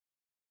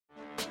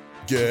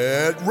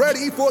Get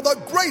ready for the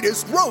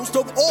greatest roast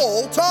of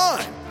all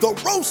time, the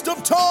Roast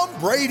of Tom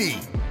Brady,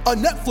 a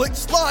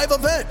Netflix live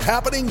event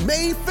happening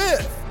May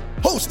 5th.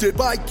 Hosted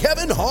by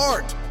Kevin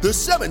Hart, the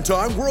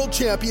 7-time world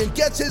champion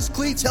gets his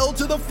cleats held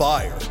to the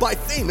fire by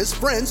famous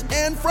friends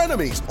and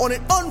frenemies on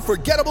an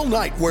unforgettable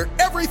night where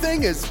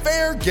everything is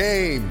fair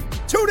game.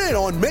 Tune in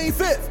on May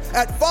 5th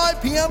at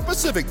 5 p.m.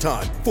 Pacific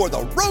time for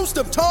the Roast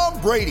of Tom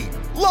Brady,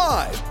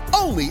 live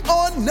only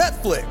on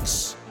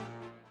Netflix.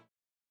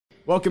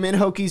 Welcome in,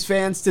 Hokies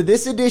fans, to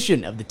this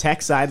edition of the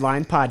Tech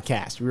Sideline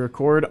Podcast. We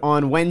record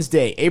on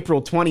Wednesday,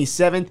 April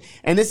 27th,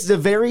 and this is a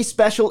very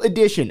special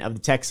edition of the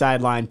Tech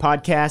Sideline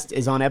Podcast.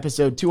 Is on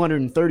episode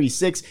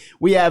 236.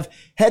 We have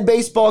head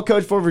baseball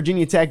coach for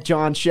Virginia Tech,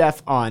 John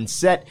Szefc, on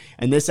set,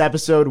 and this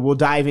episode will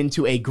dive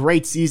into a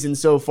great season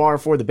so far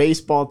for the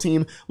baseball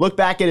team, look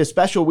back at a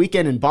special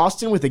weekend in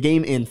Boston with a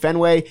game in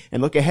Fenway,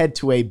 and look ahead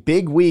to a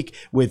big week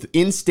with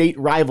in-state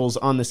rivals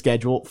on the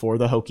schedule for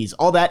the Hokies.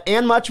 All that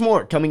and much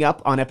more coming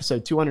up on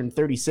episode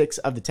 236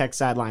 of the Tech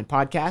Sideline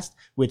Podcast,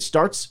 which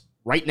starts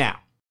right now.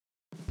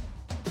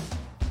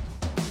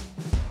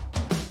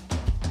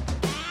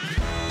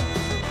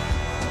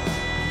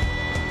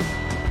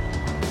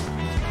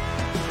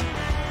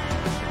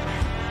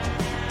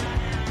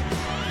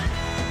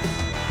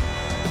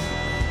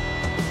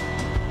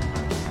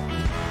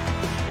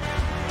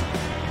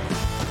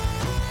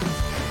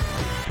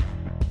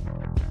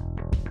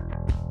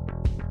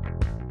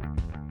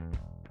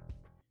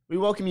 We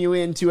welcome you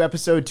into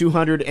episode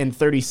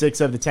 236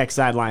 of the Tech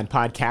Sideline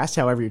Podcast,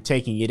 however you're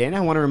taking it in.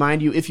 I want to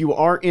remind you, if you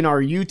are in our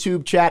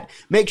YouTube chat,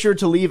 make sure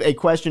to leave a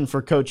question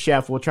for Coach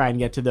Szefc. We'll try and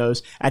get to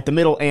those at the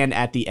middle and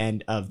at the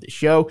end of the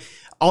show.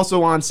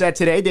 Also on set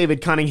today, David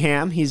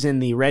Cunningham. He's in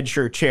the red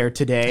shirt chair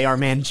today, our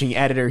managing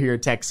editor here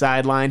at Tech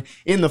Sideline.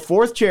 In the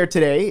fourth chair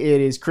today,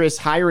 it is Chris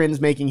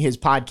Hirons making his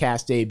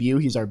podcast debut.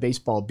 He's our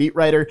baseball beat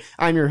writer.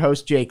 I'm your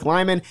host, Jake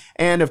Lyman.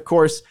 And of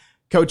course,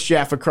 Coach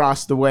Szefc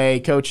across the way.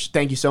 Coach,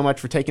 thank you so much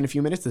for taking a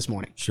few minutes this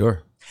morning.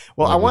 Sure.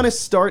 Well, I want to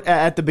start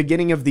at the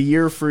beginning of the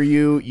year for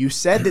you. You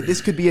said that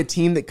this could be a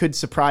team that could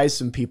surprise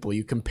some people.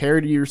 You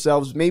compared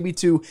yourselves maybe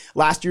to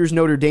last year's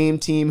Notre Dame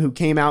team who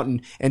came out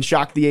and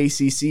shocked the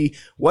ACC.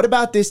 What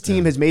about this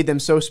team has made them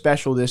so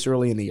special this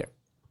early in the year?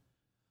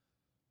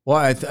 Well,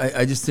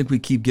 I just think we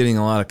keep getting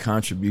a lot of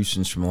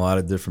contributions from a lot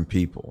of different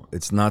people.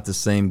 It's not the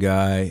same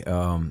guy.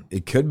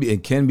 It can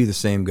be the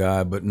same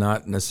guy, but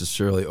not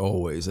necessarily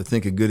always. I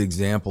think a good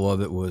example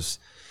of it was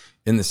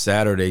in the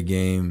Saturday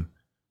game.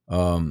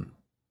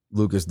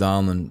 Lucas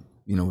Donlin,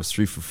 was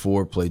 3 for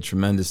 4, played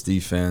tremendous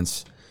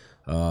defense.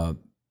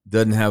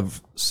 Doesn't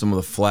have some of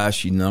the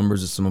flashy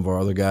numbers that some of our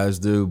other guys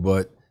do,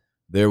 but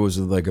there was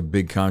like a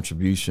big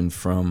contribution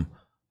from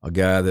a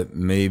guy that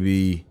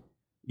maybe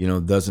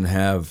doesn't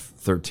have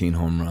 13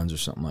 home runs or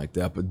something like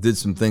that, but did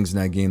some things in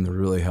that game that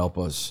really help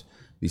us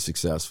be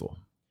successful.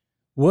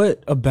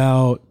 What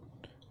about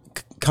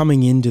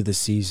coming into the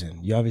season?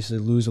 You obviously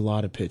lose a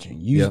lot of pitching.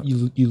 You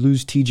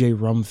lose TJ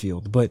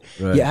Rumfield, but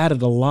right. You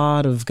added a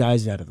lot of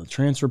guys out of the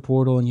transfer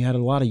portal, and you had a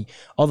lot of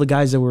all the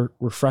guys that were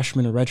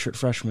freshmen or redshirt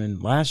freshmen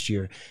last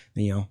year,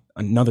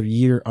 another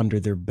year under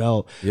their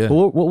belt. Yeah. But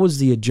what was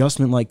the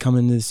adjustment like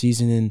coming into the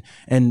season,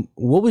 and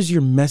what was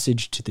your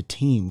message to the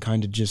team,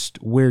 kind of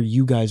just where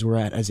you guys were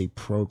at as a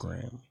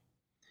program?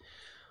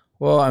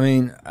 Well, I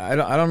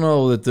don't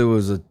know that there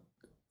was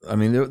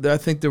I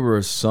think there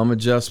were some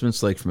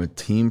adjustments, like from a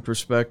team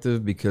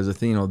perspective, because I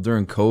think,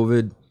 during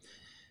COVID,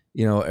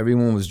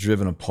 everyone was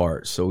driven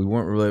apart. So we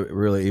weren't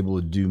really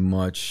able to do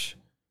much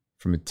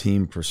from a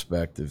team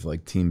perspective,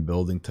 like team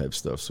building type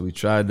stuff. So we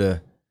tried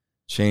to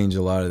change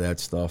a lot of that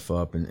stuff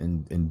up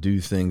and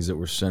do things that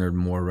were centered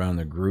more around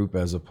the group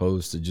as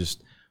opposed to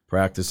just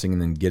practicing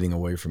and then getting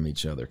away from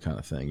each other kind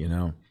of thing,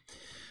 And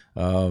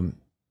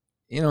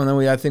then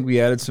I think we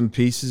added some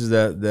pieces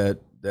that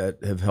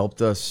have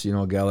helped us,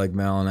 a guy like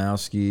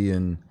Malinowski,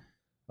 and,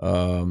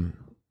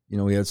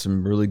 we had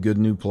some really good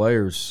new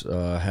players,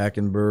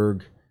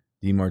 Hackenberg,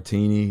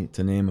 DeMartini,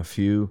 to name a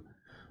few.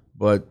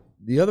 But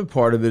the other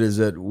part of it is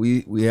that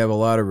we have a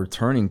lot of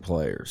returning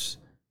players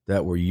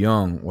that were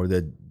young or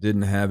that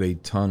didn't have a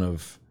ton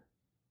of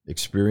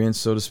experience,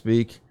 so to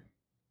speak.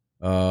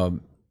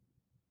 From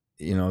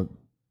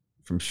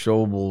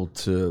Schobel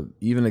to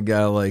even a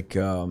guy like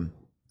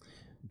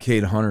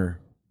Cade Hunter,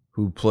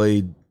 who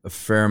played a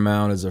fair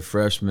amount as a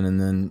freshman and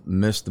then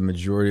missed the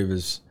majority of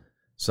his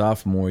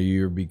sophomore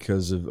year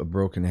because of a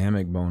broken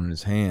hammock bone in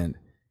his hand.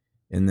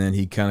 And then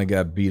he kind of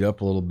got beat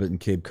up a little bit in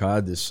Cape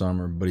Cod this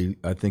summer, but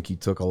I think he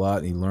took a lot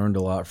and he learned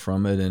a lot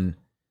from it, and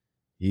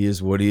he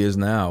is what he is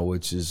now,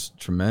 which is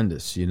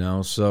tremendous,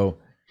 So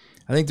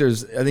I think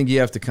you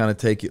have to kind of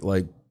take it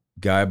like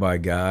guy by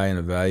guy and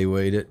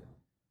evaluate it.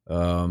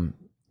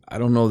 I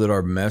don't know that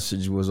our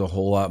message was a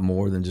whole lot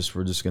more than just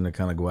we're just going to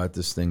kind of go at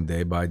this thing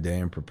day by day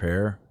and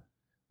prepare,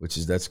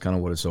 that's kind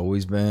of what it's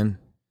always been.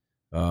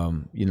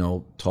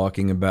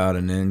 Talking about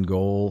an end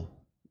goal,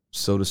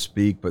 so to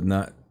speak, but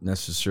not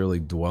necessarily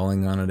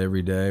dwelling on it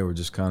every day. We're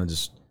just kind of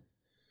just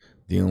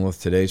dealing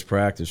with today's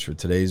practice or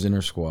today's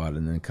inner squad,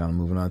 and then kind of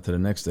moving on to the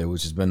next day,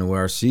 which has been the way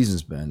our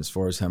season's been as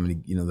far as how many,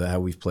 how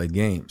we've played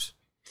games.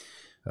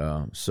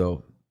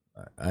 So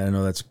I don't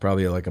know, that's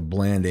probably like a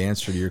bland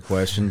answer to your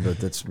question, but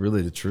that's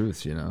really the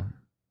truth,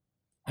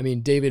 I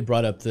mean, David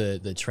brought up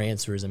the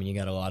transfers. I mean, you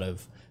got a lot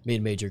of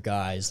mid-major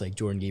guys like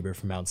Jordan Gieber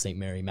from Mount St.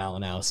 Mary,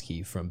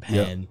 Malinowski from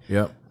Penn,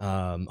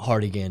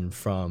 Hardigan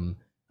from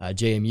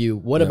JMU.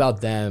 What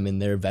about them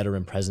and their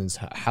veteran presence?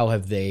 How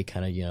have they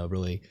kind of,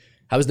 really,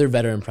 how has their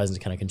veteran presence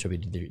kind of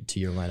contributed to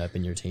your lineup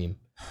and your team?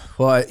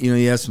 Well,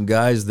 you have some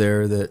guys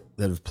there that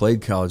have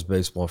played college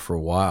baseball for a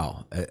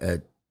while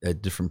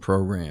at different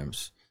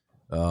programs.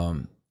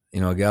 A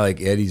guy like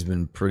Eddie's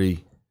been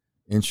pretty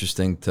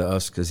interesting to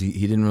us because he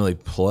didn't really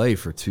play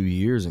for 2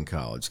 years in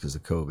college because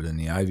of COVID in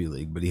the Ivy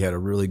League, but he had a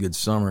really good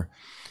summer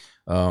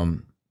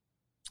in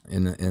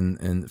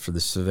for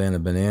the Savannah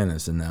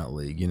Bananas in that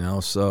league,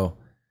 so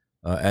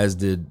as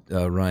did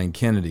Ryan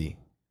Kennedy.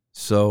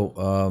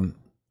 So,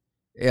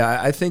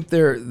 I think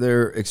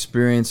their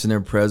experience and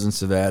their presence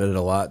have added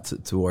a lot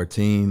to our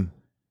team,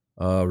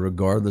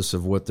 regardless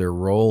of what their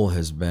role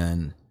has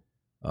been.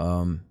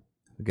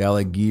 A guy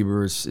like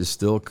Gieber is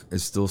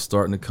still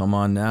starting to come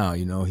on now.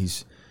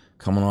 He's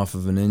coming off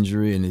of an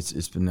injury, and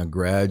it's been a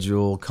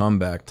gradual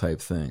comeback type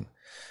thing.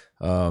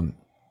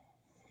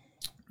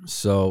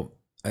 So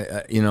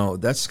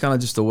that's kind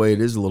of just the way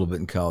it is a little bit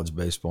in college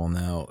baseball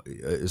now,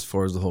 as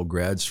far as the whole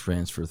grads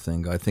transfer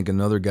thing. I think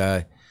another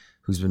guy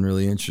who's been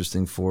really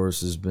interesting for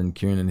us has been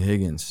Kieran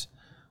Higgins,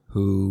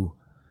 who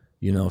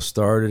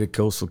started at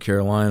Coastal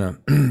Carolina,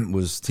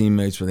 was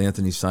teammates with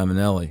Anthony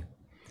Simonelli,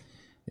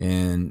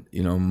 and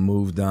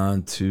moved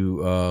on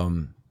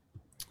to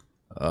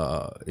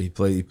he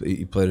played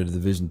at a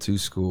Division II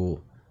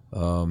school,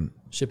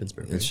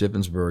 Shippensburg, at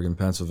Shippensburg in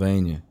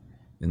Pennsylvania,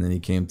 and then he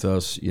came to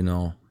us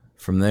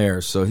from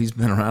there. So he's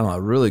been around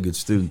a really good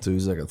student too.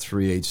 He's like a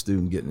 3.8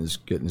 student getting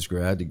his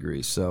grad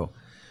degree. So,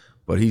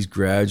 but he's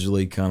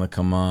gradually kind of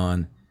come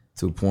on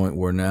to a point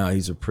where now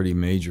he's a pretty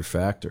major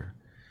factor.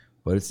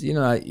 But it's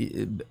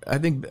I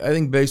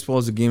think baseball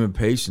is a game of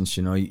patience.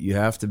 You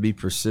have to be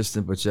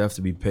persistent, but you have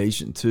to be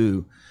patient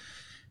too.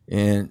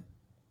 And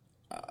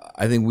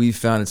I think we've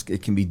found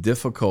it can be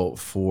difficult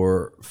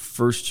for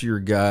first-year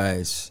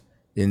guys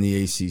in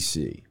the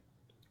ACC,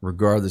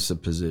 regardless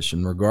of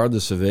position,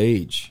 regardless of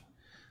age.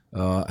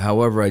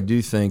 However, I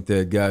do think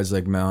that guys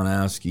like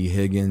Malinowski,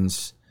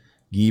 Higgins,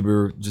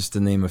 Gieber, just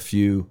to name a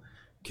few,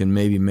 can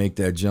maybe make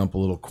that jump a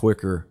little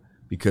quicker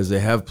because they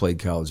have played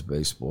college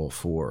baseball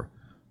for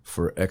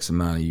X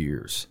amount of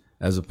years,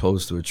 as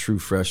opposed to a true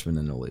freshman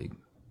in the league.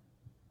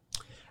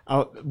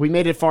 We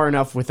made it far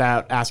enough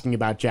without asking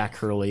about Jack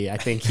Hurley. I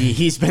think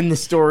he's been the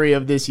story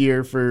of this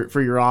year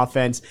for your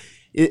offense.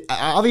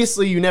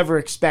 Obviously, you never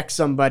expect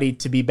somebody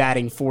to be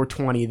batting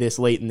 .420 this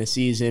late in the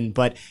season,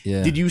 but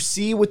Did you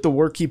see with the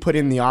work he put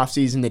in the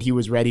offseason that he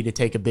was ready to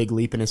take a big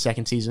leap in his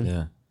second season?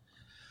 Yeah.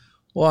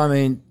 Well, I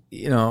mean,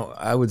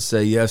 I would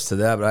say yes to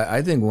that, but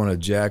I think one of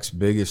Jack's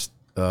biggest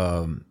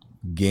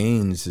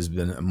gains has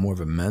been more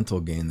of a mental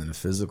gain than a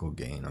physical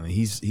gain. I mean,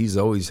 he's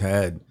always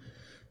had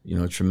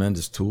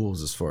tremendous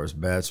tools as far as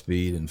bat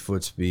speed and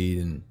foot speed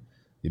and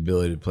the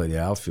ability to play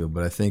the outfield.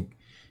 But I think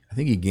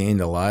he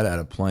gained a lot out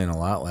of playing a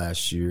lot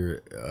last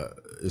year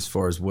as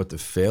far as what the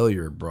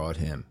failure brought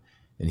him.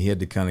 And he had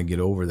to kind of get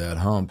over that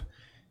hump.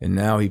 And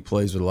now he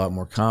plays with a lot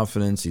more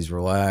confidence. He's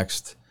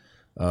relaxed.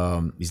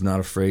 He's not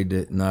afraid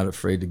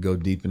to go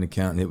deep in the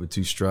count and hit with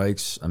 2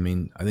 strikes. I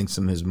mean, I think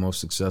some of his most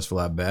successful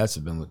at-bats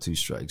have been with 2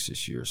 strikes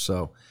this year.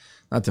 So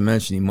not to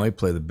mention he might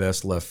play the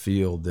best left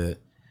field that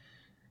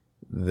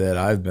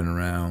I've been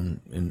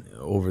around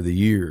over the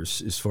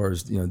years as far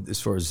as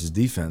his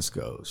defense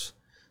goes.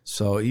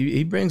 So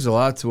he brings a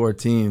lot to our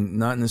team,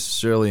 not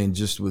necessarily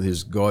just with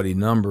his gaudy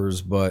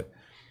numbers, but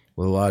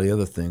with a lot of the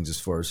other things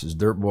as far as his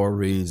dirt ball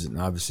reads and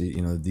obviously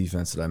the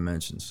defense that I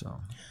mentioned.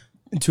 So.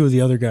 And 2 of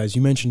the other guys,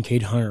 you mentioned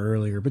Cade Hunter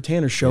earlier, but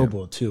Tanner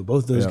Schobel too.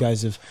 Both of those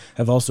guys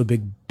have also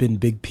been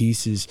big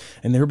pieces,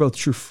 and they were both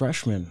true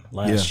freshmen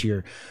last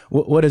year.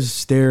 What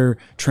has their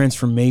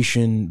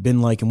transformation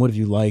been like, and what have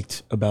you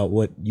liked about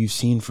what you've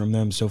seen from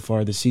them so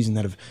far this season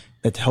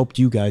that helped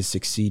you guys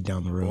succeed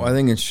down the road? Well, I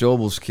think in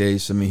Schobel's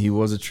case, I mean, he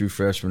was a true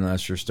freshman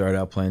last year, started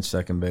out playing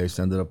second base,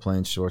 ended up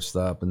playing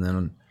shortstop, and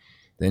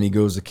then he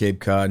goes to Cape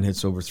Cod and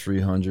hits over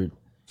 300,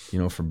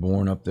 for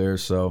Bourne up there.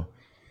 So,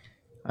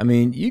 I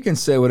mean, you can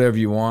say whatever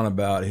you want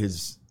about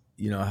his,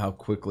 how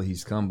quickly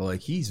he's come, but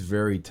he's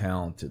very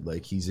talented.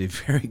 He's a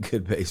very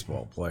good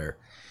baseball player,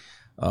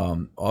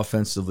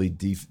 offensively,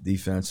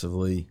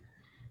 defensively.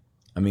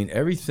 I mean,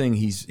 everything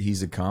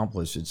he's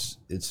accomplished,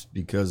 it's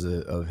because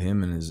of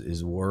him and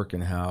his work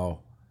and how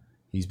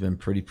he's been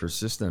pretty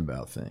persistent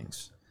about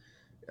things.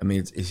 I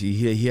mean,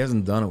 he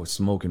hasn't done it with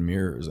smoke and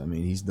mirrors. I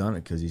mean, he's done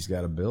it because he's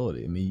got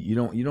ability. I mean,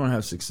 you don't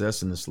have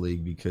success in this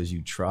league because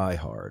you try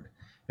hard.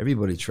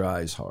 Everybody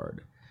tries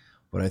hard.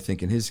 But I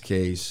think in his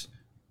case,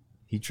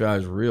 he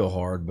tries real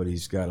hard, but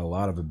he's got a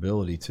lot of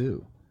ability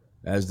too,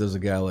 as does a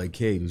guy like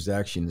Cade, who's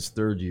actually in his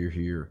 3rd year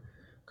here,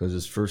 because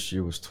his first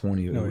year was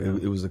 20.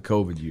 It was a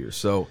COVID year.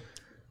 So,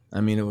 I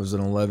mean, it was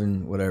an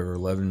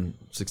 11,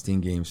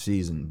 16 game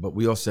season. But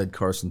we also had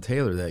Carson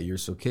Taylor that year.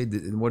 So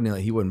it wasn't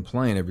like he wasn't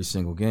playing every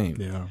single game.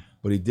 Yeah.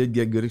 But he did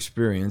get good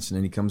experience. And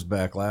then he comes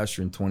back last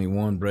year in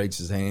 21, breaks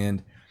his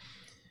hand,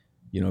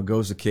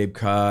 goes to Cape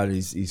Cod.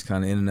 He's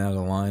kind of in and out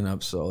of the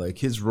lineup. So, like,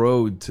 his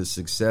road to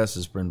success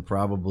has been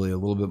probably a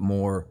little bit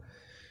more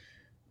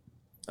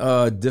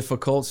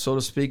difficult, so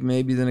to speak,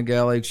 maybe than a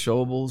guy like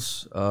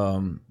Schobel's,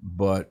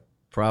 but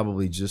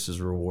probably just as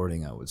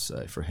rewarding, I would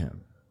say, for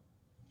him.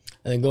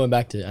 And then going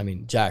back to,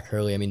 Jack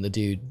Hurley, the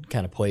dude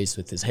kind of plays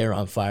with his hair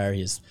on fire.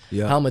 His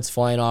helmet's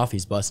flying off.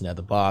 He's busting out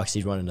the box.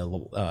 He's running into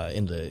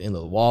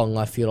the wall in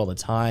left field all the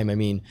time.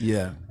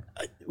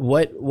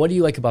 What do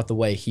you like about the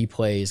way he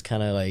plays?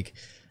 Kind of like,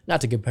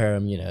 not to compare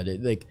him, to,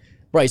 like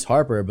Bryce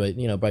Harper, but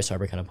Bryce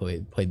Harper kind of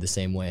played the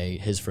same way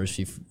his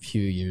first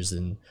few years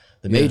in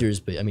the majors.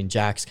 But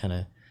Jack's kind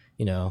of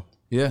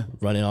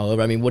running all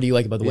over. What do you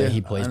like about the way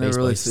he plays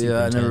baseball?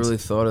 I never really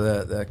thought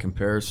of that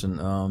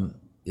comparison.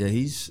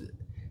 He's,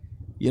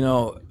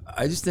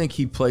 I just think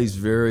he plays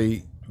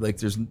very, like,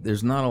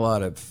 there's not a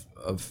lot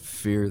of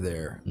fear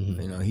there.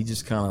 Mm-hmm. He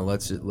just kind of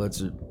lets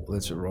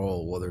it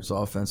roll, whether it's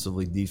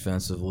offensively,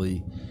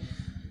 defensively.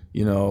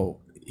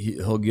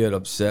 He'll get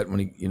upset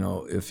when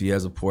if he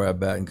has a poor at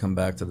bat and come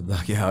back to the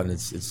dugout,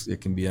 and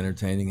it can be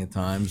entertaining at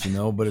times,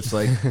 but it's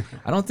like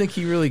I don't think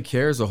he really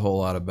cares a whole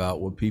lot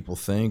about what people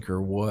think or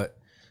what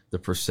the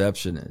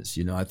perception is.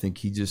 I think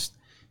he's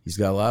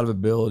got a lot of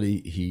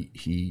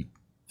ability.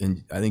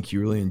 And I think he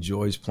really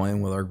enjoys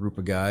playing with our group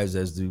of guys,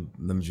 as do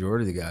the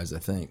majority of the guys, I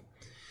think.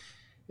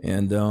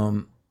 And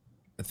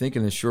I think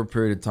in a short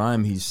period of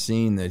time, he's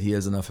seen that he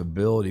has enough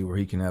ability where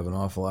he can have an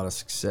awful lot of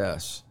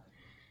success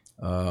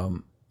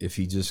if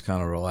he just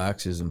kind of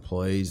relaxes and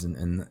plays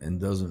and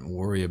doesn't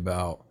worry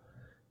about,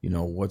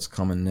 what's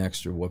coming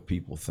next or what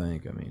people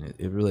think.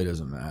 It really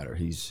doesn't matter.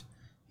 He's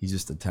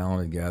just a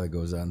talented guy that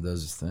goes out and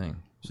does his thing.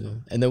 So.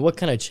 And then what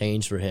kind of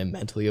changed for him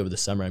mentally over the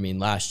summer?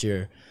 Last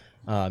year,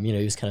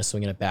 he was kind of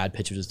swinging at bad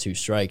pitches with 2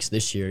 strikes.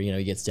 This year,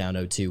 he gets down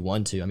 0-2,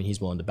 1-2. He's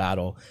willing to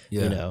battle,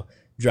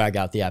 drag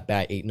out the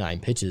at-bat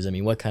 8-9 pitches.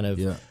 What kind of,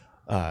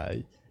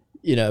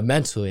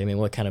 mentally,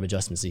 what kind of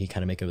adjustments did he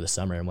kind of make over the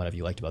summer, and what have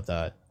you liked about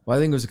that? Well, I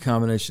think it was a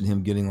combination of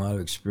him getting a lot of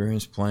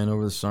experience playing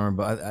over the summer,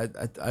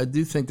 but I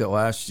do think that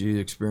last year the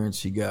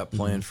experience he got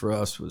playing for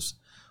us was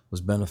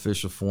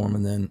beneficial for him.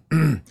 And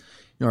then,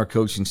 our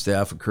coaching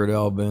staff with Kurt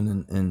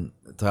Albin and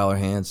Tyler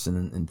Hansen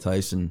and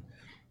Tyson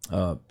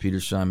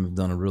Petersheim have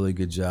done a really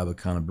good job of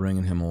kind of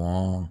bringing him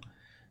along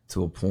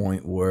to a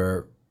point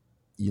where,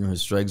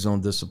 his strike zone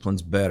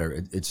discipline's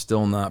better. It's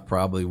still not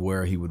probably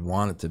where he would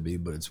want it to be,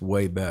 but it's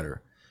way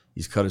better.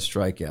 He's cut his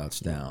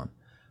strikeouts down.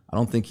 I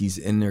don't think he's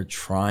in there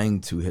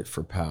trying to hit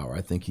for power.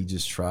 I think he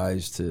just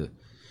tries to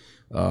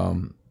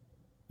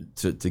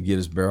get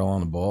his barrel on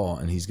the ball,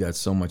 and he's got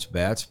so much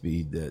bat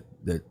speed that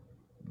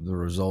the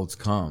results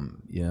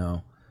come.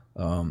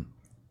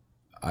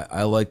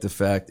 I like the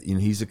fact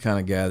he's the kind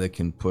of guy that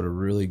can put a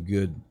really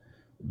good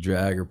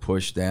drag or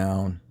push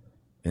down,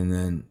 and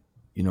then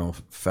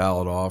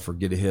foul it off or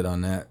get a hit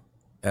on that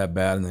at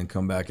bat, and then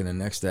come back in the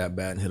next at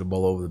bat and hit a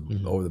ball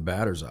over the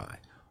batter's eye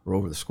or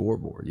over the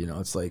scoreboard.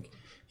 It's like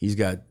he's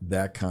got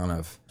that kind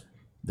of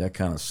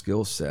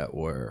skill set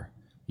where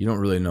you don't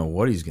really know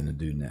what he's going to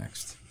do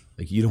next.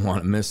 Like, you don't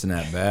want to miss an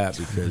at bat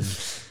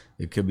because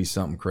it could be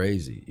something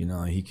crazy.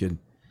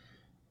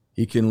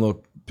 He can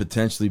look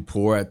potentially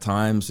poor at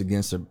times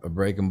against a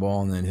breaking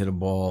ball and then hit a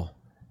ball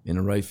in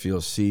the right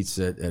field seats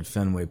at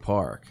Fenway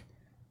Park.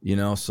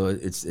 So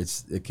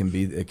it can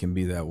be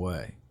that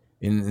way.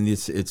 And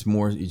it's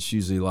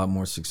usually a lot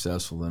more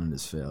successful than it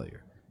is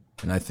failure.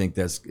 And I think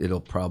it'll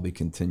probably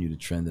continue to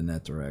trend in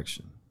that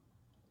direction.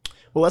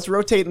 Well, let's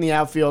rotate in the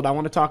outfield. I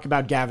want to talk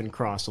about Gavin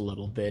Cross a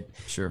little bit.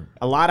 Sure.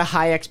 A lot of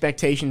high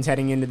expectations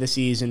heading into the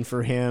season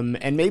for him,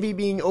 and maybe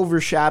being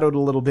overshadowed a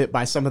little bit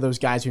by some of those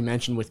guys we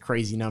mentioned with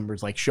crazy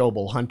numbers like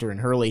Schobel, Hunter,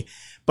 and Hurley.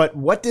 But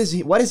what has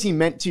he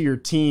meant to your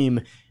team,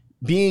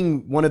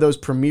 being one of those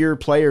premier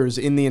players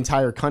in the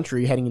entire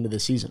country heading into the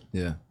season?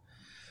 Yeah.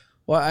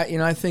 Well,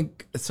 I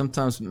think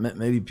sometimes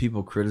maybe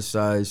people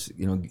criticize.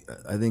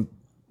 I think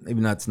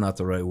maybe that's not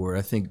the right word.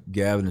 I think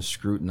Gavin is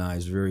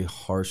scrutinized very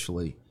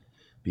harshly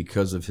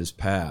because of his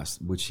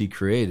past, which he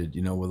created,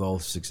 with all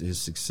his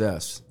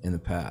success in the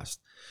past.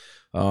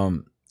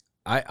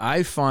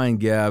 I find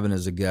Gavin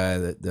as a guy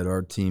that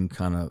our team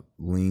kind of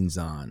leans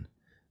on.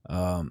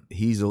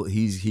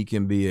 He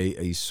can be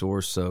a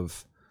source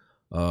of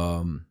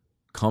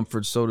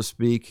comfort, so to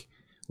speak.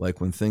 Like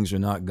when things are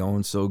not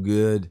going so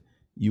good,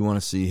 you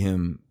want to see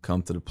him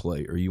come to the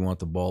plate, or you want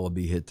the ball to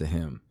be hit to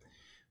him.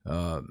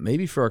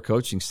 Maybe for our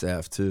coaching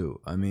staff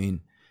too.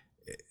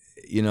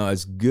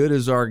 As good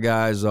as our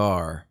guys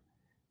are,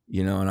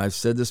 and I've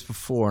said this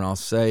before and I'll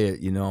say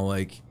it,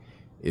 like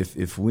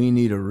if we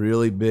need a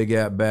really big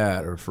at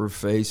bat, or if we're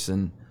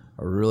facing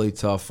a really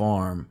tough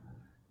arm,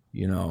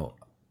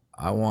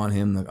 I want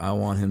him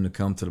to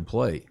come to the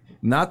plate.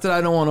 Not that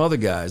I don't want other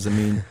guys.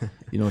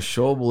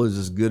 Schobel is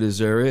as good as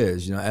there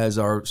is, as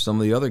are some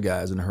of the other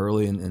guys, and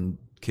Hurley and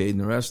Cade and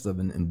the rest of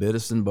them, and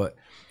Biddison. But,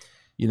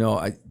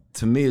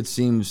 to me, it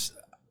seems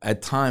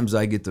at times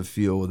I get the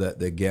feel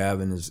that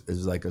Gavin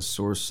is like a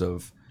source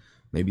of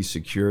maybe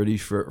security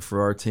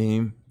for our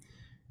team.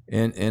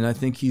 And I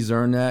think he's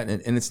earned that.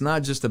 And it's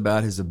not just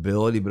about his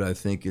ability, but I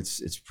think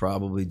it's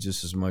probably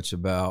just as much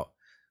about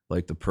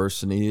like the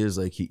person he is.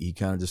 Like he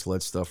kind of just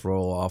lets stuff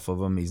roll off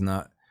of him. He's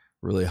not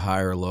really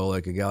high or low.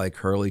 Like a guy like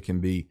Hurley can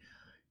be,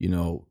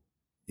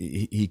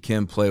 he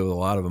can play with a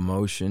lot of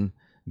emotion.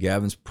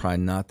 Gavin's probably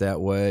not that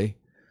way.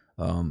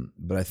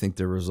 But I think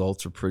their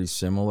results are pretty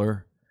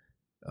similar.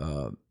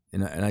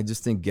 And I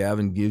just think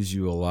Gavin gives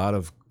you a lot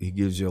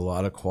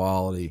of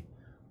quality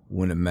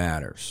when it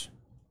matters.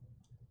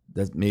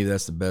 Maybe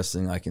that's the best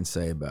thing I can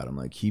say about him.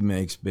 Like he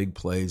makes big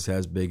plays,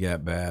 has big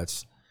at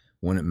bats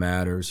when it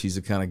matters. He's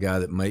the kind of guy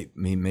that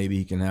maybe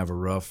he can have a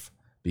rough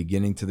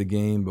beginning to the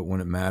game, but when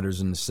it matters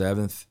in the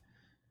seventh,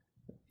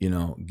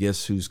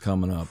 guess who's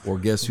coming up, or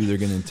guess who they're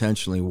going to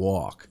intentionally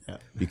walk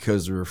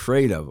because they're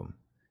afraid of him,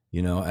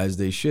 as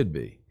they should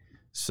be.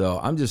 So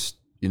I'm just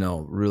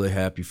really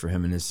happy for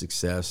him and his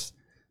success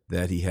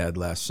that he had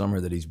last summer,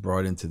 that he's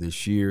brought into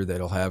this year, that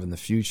he'll have in the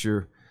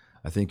future.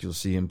 I think you'll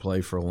see him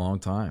play for a long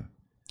time.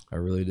 I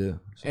really do.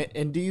 So.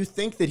 And do you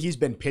think that he's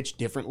been pitched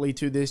differently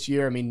to this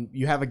year? I mean,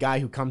 you have a guy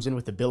who comes in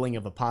with the billing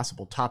of a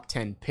possible top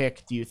 10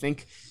 pick. Do you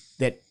think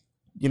that,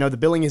 the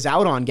billing is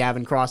out on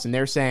Gavin Cross and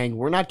they're saying,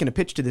 we're not going to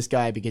pitch to this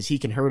guy because he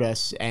can hurt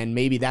us, and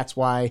maybe that's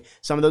why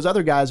some of those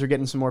other guys are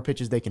getting some more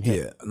pitches they can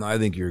hit? Yeah, no, I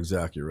think you're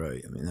exactly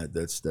right. I mean,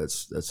 that's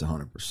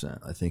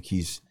 100%. I think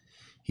he's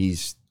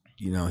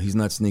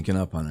not sneaking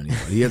up on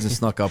anybody. He hasn't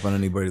snuck up on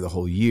anybody the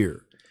whole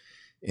year.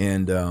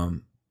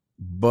 And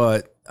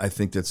but I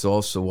think that's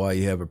also why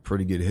you have a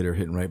pretty good hitter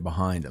hitting right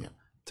behind him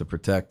to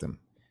protect him.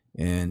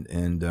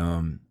 And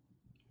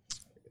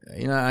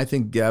I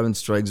think Gavin's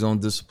strike zone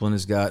discipline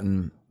has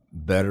gotten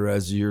better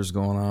as the years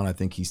going on. I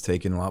think he's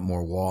taking a lot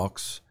more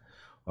walks,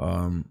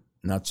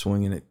 not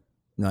swinging it,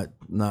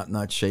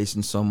 not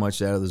chasing so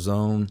much out of the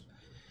zone.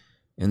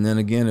 And then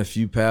again, if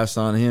you pass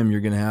on him,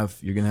 you're gonna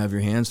have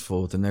your hands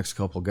full with the next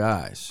couple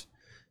guys,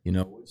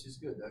 which is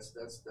good.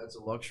 That's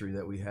a luxury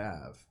that we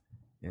have,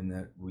 and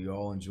that we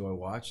all enjoy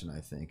watching, I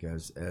think,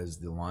 as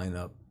the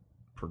lineup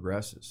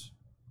progresses.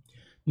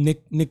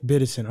 Nick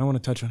Biddison, I want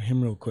to touch on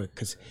him real quick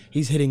because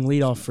he's hitting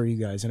leadoff for you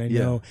guys, and I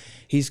know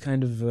he's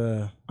kind of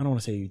I don't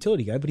want to say a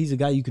utility guy, but he's a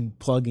guy you can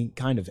plug in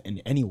kind of in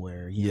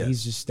anywhere.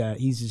 He's just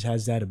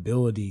has that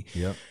ability.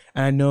 Yep.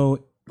 And I know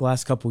the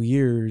last couple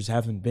years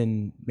haven't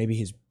been maybe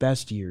his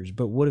best years,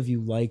 but what have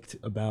you liked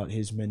about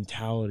his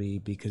mentality?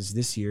 Because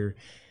this year,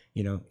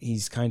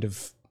 he's kind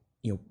of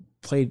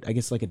played, I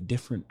guess, like a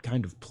different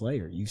kind of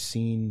player. We've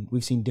seen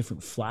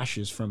different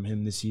flashes from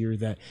him this year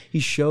that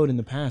he showed in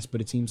the past, but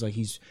it seems like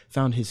he's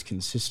found his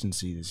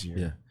consistency this year.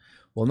 Yeah.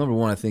 Well, number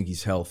one, I think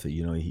he's healthy.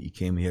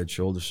 He had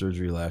shoulder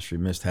surgery last year,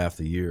 missed half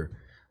the year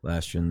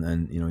last year, and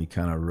then he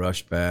kind of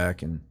rushed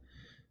back and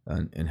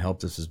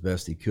helped us as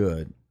best he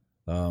could.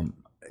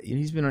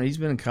 He's been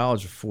in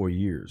college for 4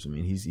 years. I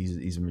mean,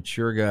 he's a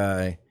mature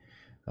guy.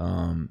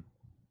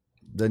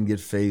 Doesn't get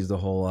phased a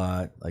whole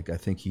lot. Like, I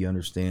think he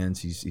understands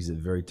he's a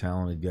very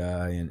talented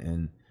guy,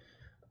 and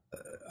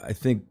I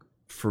think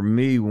for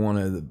me, one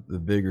of the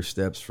bigger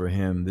steps for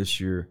him this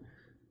year,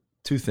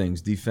 two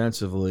things.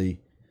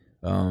 Defensively,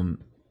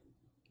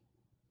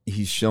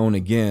 he's shown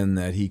again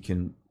that he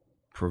can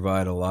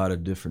provide a lot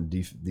of different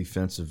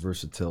defensive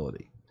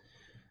versatility,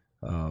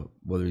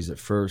 whether he's at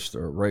first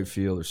or right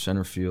field or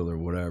center field or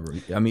whatever.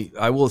 I mean,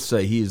 I will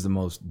say he is the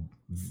most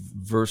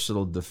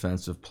versatile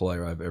defensive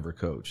player I've ever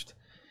coached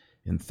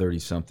in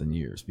 30-something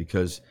years,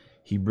 because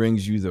he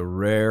brings you the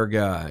rare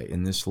guy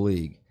in this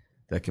league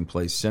that can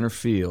play center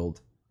field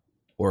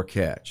or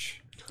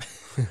catch.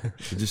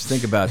 So just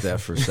think about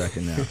that for a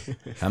second now.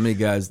 How many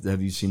guys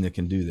have you seen that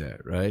can do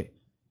that, right?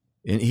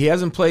 And he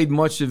hasn't played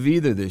much of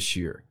either this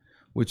year,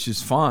 which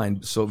is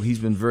fine. So he's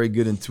been very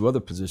good in two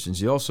other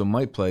positions. He also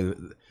might play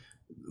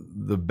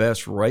the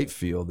best right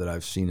field that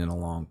I've seen in a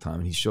long time.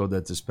 And he showed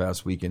that this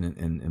past weekend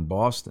in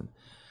Boston.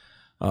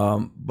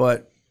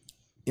 But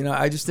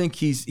I just think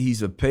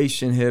he's a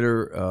patient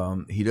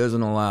hitter. He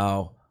doesn't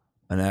allow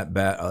an at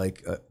bat,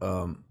 like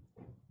an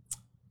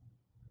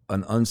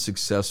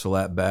unsuccessful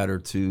at batter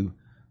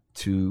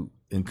to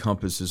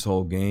encompass his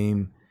whole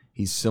game.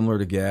 He's similar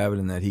to Gavin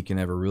in that he can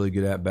have a really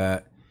good at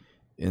bat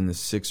in the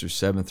 6th or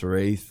 7th or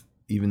 8th,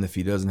 even if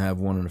he doesn't have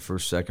one in the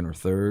 1st, 2nd,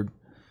 or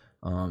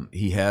 3rd.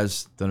 He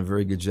has done a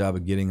very good job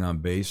of getting on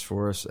base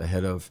for us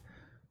ahead of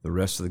the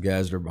rest of the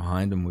guys that are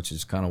behind him, which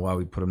is kind of why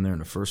we put him there in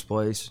the first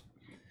place.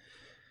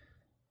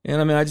 And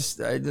I mean, I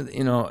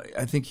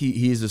think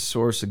he is a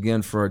source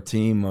again for our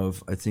team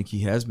of. I think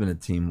he has been a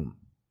team,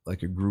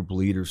 like a group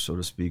leader, so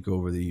to speak,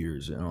 over the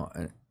years.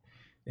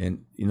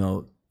 And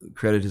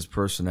credit his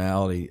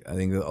personality. I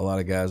think a lot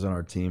of guys on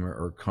our team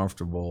are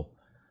comfortable,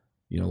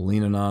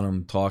 leaning on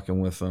him,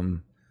 talking with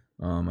him.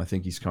 I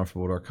think he's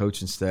comfortable with our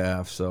coaching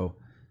staff. So,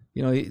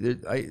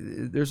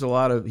 there's a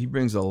lot of he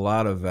brings a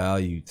lot of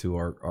value to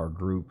our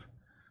group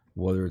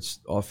whether it's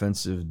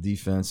offensive,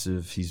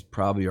 defensive. He's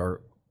probably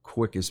our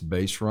quickest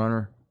base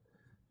runner.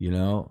 You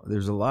know,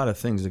 there's a lot of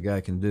things a guy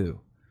can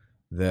do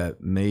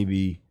that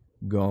maybe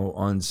go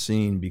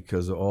unseen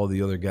because of all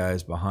the other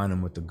guys behind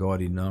him with the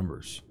gaudy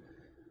numbers.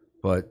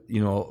 But,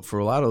 you know, for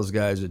a lot of those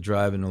guys that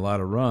drive in a lot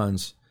of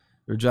runs,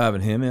 they're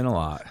driving him in a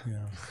lot.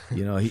 Yeah.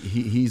 You know,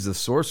 he's the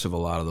source of a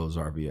lot of those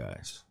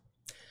RBIs.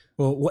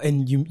 Well,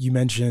 and you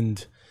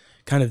mentioned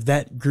kind of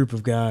that group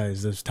of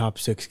guys, those top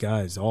 6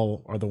 guys,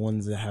 all are the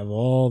ones that have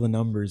all the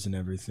numbers and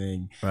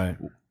everything. Right.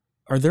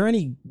 Are there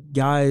any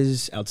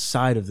guys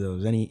outside of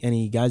those,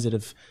 any guys that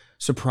have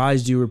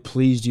surprised you or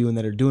pleased you and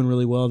that are doing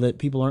really well that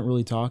people aren't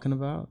really talking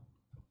about?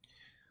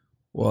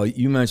 Well,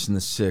 you mentioned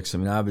the 6. I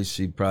mean,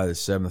 obviously, probably the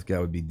 7th guy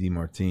would be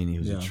DeMartini,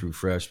 who's a true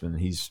freshman.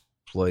 He's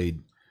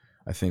played,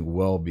 I think,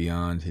 well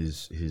beyond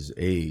his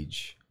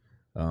age.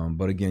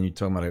 But again, you're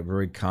talking about a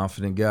very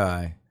confident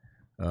guy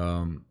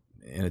and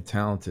a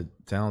talented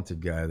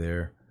guy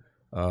there.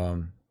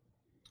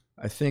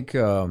 I think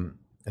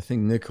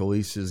Nick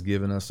Halisa has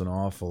given us an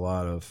awful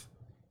lot of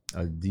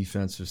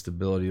defensive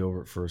stability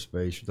over at first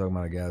base. You're talking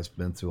about a guy that's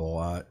been through a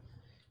lot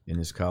in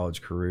his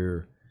college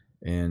career,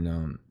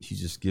 and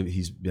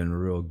he's been a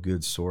real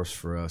good source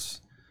for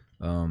us.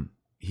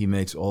 He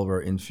makes all of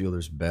our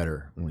infielders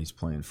better when he's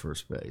playing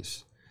first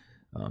base,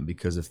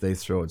 because if they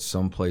throw it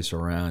someplace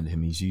around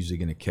him, he's usually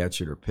going to catch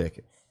it or pick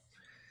it.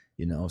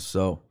 You know,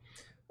 so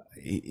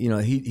you know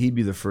he'd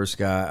be the first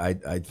guy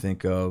I'd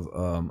think of.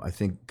 I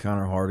think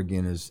Connor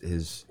Hardigan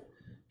is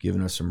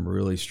given us some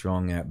really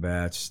strong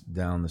at-bats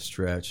down the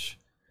stretch.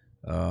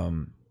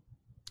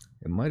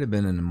 It might have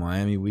been in the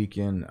Miami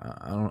weekend.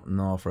 I don't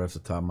know if right off the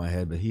top of my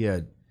head, but he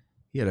had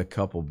a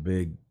couple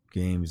big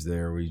games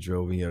there where he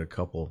drove. He had a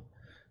couple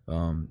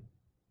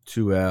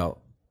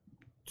 2-out,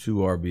 2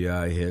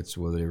 RBI hits,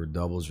 whether they were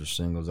doubles or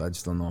singles. I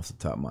just don't know off the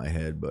top of my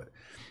head, but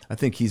I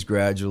think he's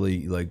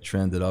gradually like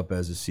trended up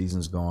as the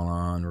season's gone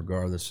on,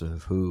 regardless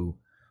of who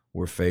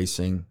we're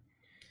facing.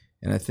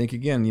 And I think,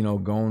 again, you know,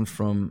 going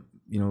from,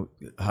 you know,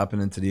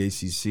 hopping into the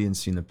ACC and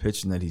seeing the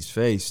pitching that he's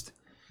faced,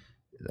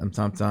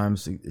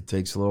 sometimes it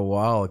takes a little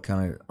while to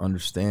kind of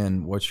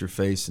understand what you're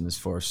facing as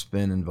far as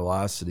spin and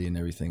velocity and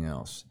everything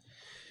else.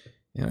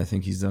 And I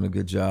think he's done a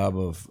good job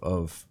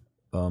of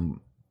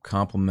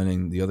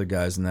complementing the other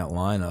guys in that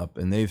lineup,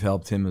 and they've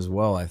helped him as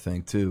well, I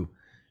think, too.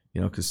 You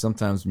know, because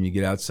sometimes when you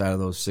get outside of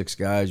those 6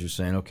 guys, you're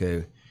saying, okay,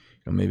 you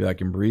know, maybe I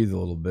can breathe a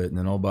little bit, and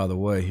then, oh, by the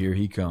way, here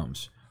he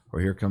comes. Or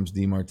here comes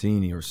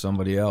DeMartini or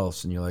somebody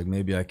else, and you're like,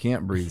 maybe I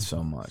can't breathe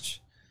so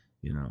much,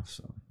 you know.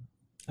 So,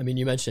 I mean,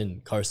 you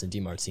mentioned Carson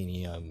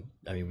DeMartini.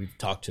 I mean, we've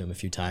talked to him a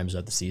few times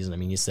throughout the season. I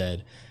mean, you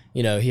said,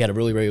 you know, he had a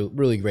really, really,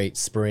 really great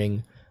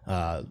spring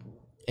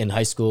in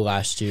high school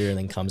last year, and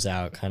then comes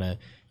out kind of,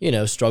 you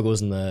know,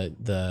 struggles in the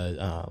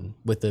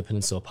with the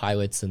Peninsula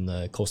Pilots in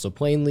the Coastal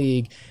Plain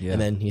League, and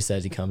then he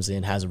says he comes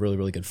in, has a really,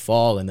 really good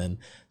fall, and then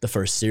the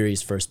first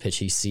pitch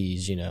he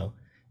sees, you know,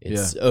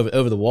 it's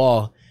over the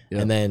wall,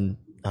 and then.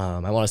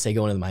 I want to say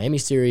going into the Miami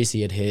series,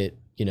 he had hit,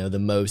 you know, the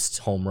most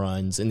home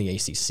runs in the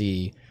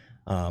ACC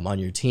on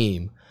your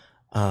team.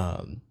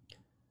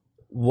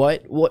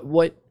 What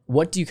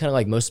do you kind of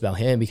like most about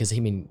him? Because I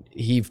mean,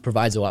 he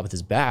provides a lot with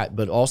his bat,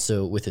 but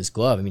also with his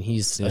glove. I mean,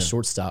 he's a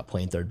shortstop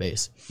playing third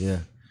base. Yeah.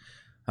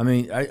 I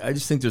mean, I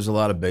just think there's a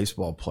lot of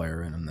baseball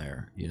player in him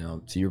there. You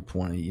know, to your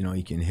point, you know,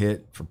 he can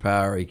hit for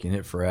power, he can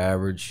hit for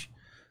average.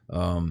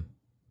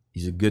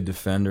 He's a good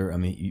defender. I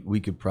mean, we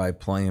could probably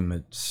play him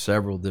at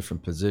several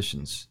different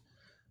positions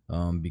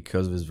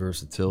because of his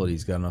versatility.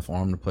 He's got enough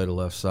arm to play the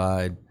left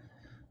side.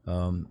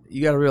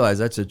 You got to realize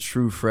that's a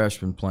true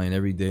freshman playing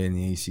every day in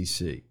the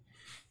ACC,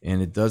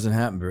 and it doesn't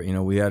happen very. You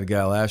know, we had a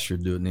guy last year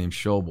do it named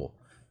Schobel.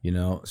 You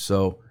know,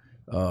 so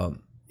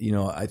you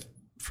know,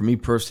 for me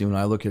personally, when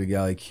I look at a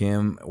guy like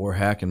him or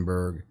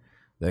Hackenberg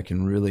that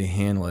can really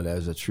handle it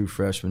as a true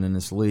freshman in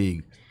this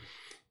league.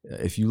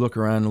 If you look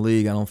around the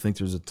league, I don't think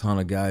there's a ton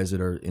of guys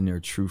that are in their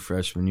true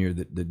freshman year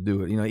that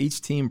do it. You know,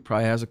 each team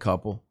probably has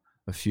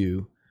a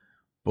few,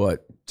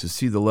 but to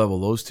see the level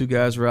those 2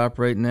 guys are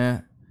operating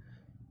at,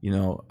 you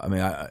know, I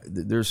mean,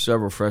 there's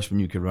several freshmen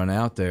you could run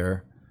out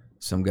there.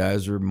 Some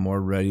guys are more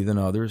ready than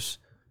others.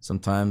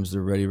 Sometimes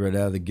they're ready right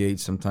out of the gate.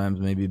 Sometimes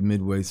maybe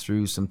midway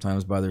through.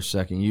 Sometimes by their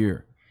second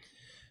year.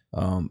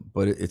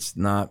 But it's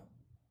not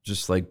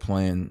just like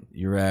playing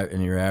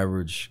in your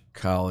average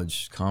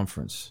college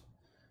conference.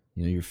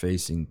 You know, you're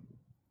facing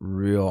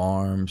real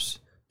arms.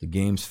 The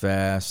game's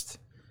fast.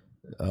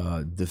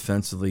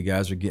 Defensively,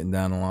 guys are getting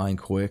down the line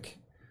quick.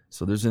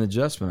 So there's an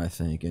adjustment, I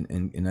think,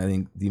 and I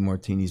think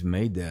DeMartini's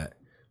made that.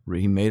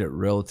 He made it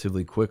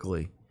relatively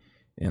quickly,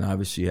 and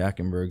obviously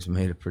Hackenberg's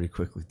made it pretty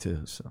quickly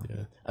too. So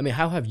yeah, I mean,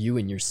 how have you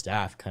and your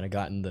staff kind of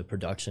gotten the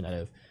production out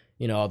of,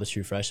 you know, all the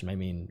true freshmen? I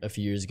mean, a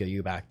few years ago,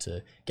 you go back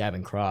to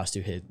Gavin Cross,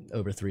 who hit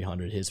over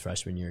 300 his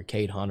freshman year.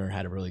 Cade Hunter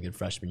had a really good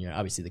freshman year,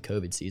 obviously the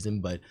COVID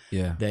season, but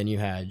then you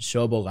had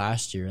Schobel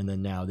last year, and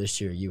then now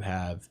this year you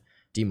have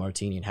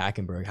DeMartini and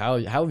Hackenberg.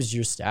 How has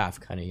your staff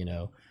kind of, you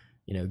know,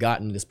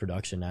 gotten this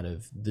production out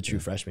of the true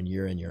freshman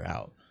year in, year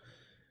out?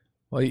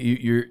 Well,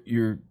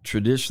 you're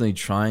traditionally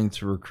trying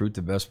to recruit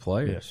the best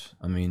players.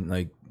 I mean,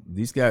 like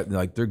these guys,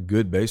 like they're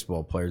good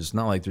baseball players. It's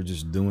not like they're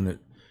just doing it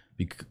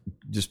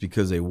just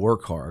because they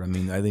work hard. I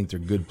mean, I think they're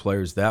good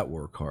players that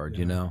work hard.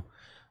 You know,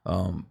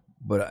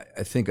 but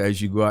I think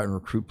as you go out and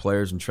recruit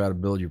players and try to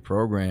build your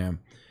program,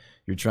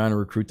 you're trying to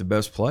recruit the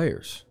best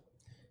players.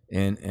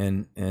 And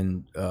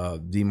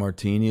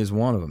DeMartini is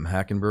one of them.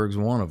 Hackenberg's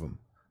one of them.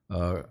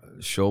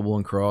 Schobel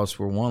and Cross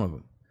were one of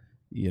them.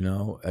 You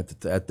know,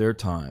 at their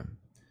time.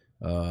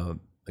 A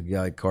guy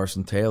like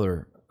Carson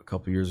Taylor a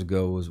couple years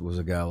ago was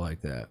a guy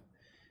like that.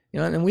 You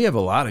know, and we have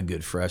a lot of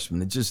good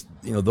freshmen. It just,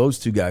 you know, those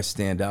two guys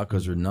stand out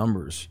because their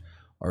numbers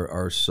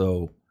are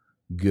so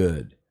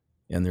good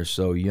and they're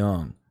so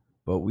young.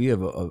 But we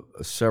have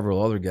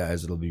several other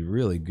guys that'll be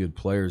really good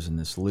players in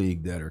this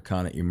league that are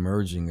kind of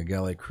emerging. A guy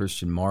like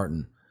Christian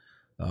Martin.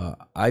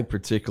 I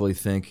particularly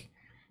think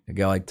a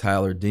guy like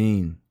Tyler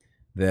Dean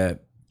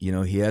that, you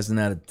know, he hasn't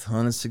had a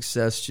ton of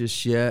success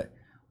just yet,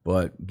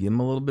 but give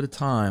him a little bit of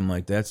time.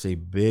 Like, that's a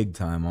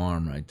big-time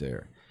arm right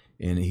there.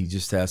 And he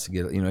just has to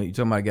get, you know, you're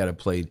talking about a guy that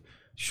played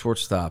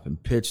shortstop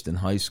and pitched in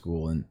high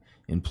school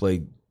and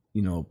played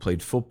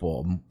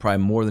football,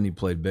 probably more than he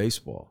played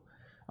baseball.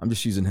 I'm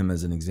just using him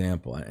as an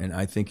example. And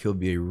I think he'll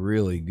be a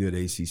really good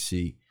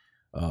ACC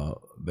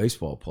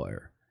baseball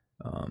player.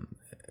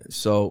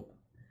 So,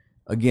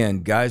 again,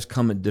 guys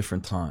come at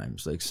different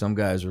times. Like, some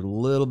guys are a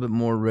little bit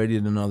more ready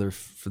than others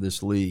for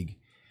this league.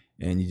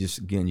 And you just,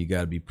 again, you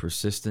got to be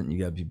persistent. You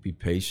got to be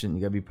patient.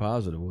 You got to be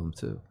positive with them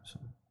too. So.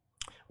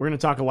 We're going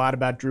to talk a lot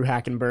about Drew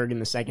Hackenberg in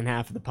the second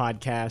half of the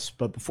podcast.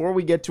 But before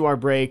we get to our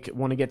break, I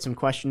want to get some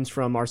questions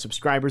from our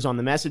subscribers on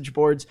the message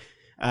boards.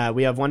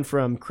 We have one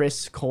from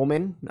Chris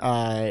Coleman,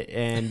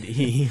 and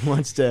he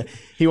wants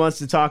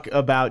to talk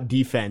about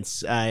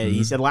defense.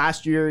 He said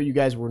last year you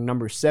guys were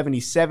number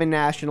 77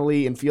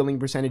 nationally in fielding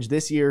percentage.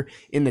 This year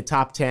in the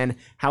top 10.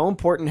 How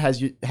important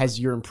has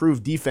your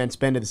improved defense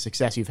been to the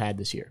success you've had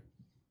this year?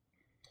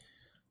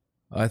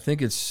 I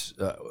think it's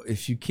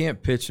if you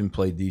can't pitch and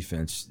play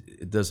defense,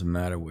 it doesn't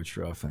matter what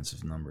your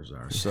offensive numbers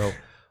are. So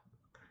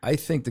I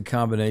think the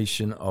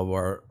combination of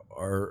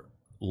our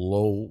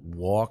low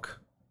walk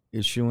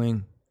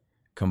issuing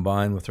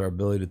combined with our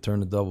ability to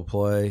turn the double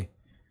play,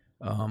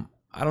 I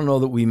don't know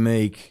that we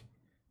make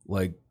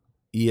like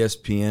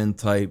ESPN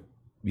type,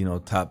 you know,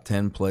 top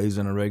 10 plays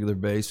on a regular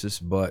basis,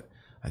 but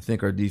I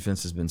think our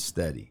defense has been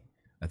steady.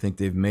 I think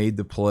they've made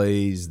the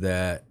plays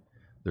that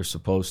they're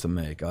supposed to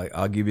make.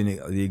 I'll give you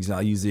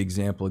I'll use the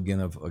example again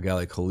of a guy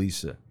like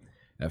Halisa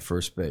at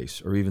first base,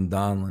 or even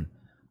Donlin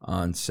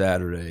on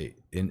Saturday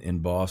in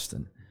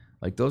Boston.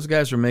 Like, those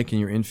guys are making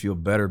your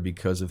infield better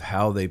because of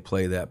how they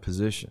play that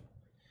position.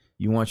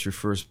 You want your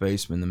first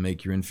baseman to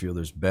make your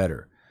infielders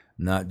better,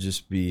 not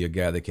just be a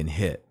guy that can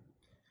hit.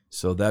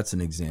 So that's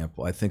an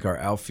example. I think our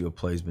outfield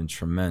play has been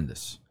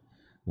tremendous.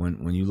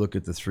 When you look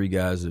at the three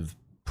guys who've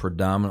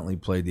predominantly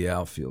played the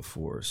outfield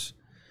for us,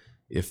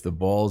 if the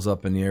ball's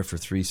up in the air for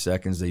 3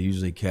 seconds, they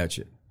usually catch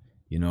it.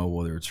 You know,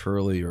 whether it's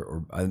Hurley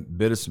or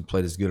Biddison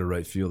played as good a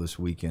right field this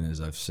weekend as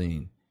I've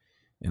seen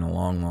in a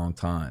long, long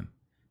time.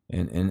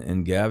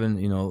 And Gavin,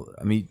 you know,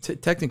 I mean,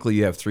 technically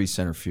you have three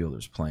center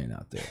fielders playing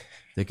out there.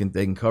 They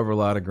can cover a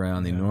lot of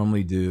ground. They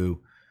normally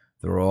do.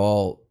 They're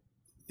all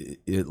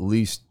at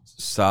least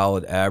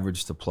solid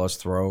average to plus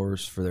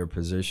throwers for their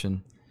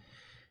position.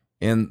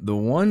 And the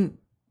one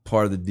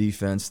part of the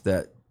defense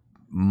that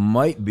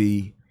might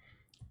be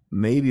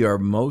maybe our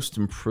most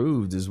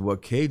improved is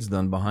what Cade's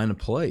done behind the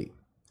plate,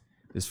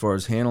 as far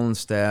as handling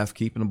staff,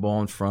 keeping the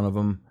ball in front of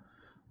them.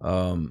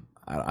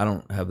 I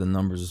don't have the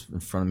numbers in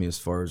front of me as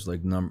far as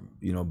like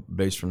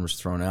base runners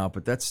thrown out,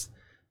 but that's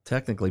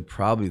technically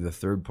probably the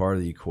third part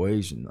of the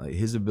equation. Like,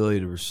 his ability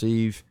to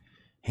receive,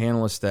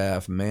 handle a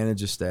staff,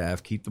 manage a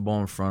staff, keep the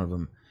ball in front of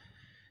him.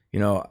 You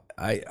know,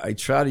 I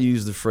try to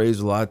use the phrase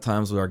a lot of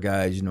times with our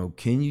guys, you know,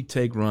 can you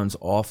take runs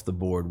off the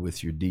board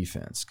with your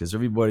defense? Because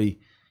everybody,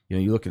 you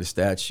know, you look at a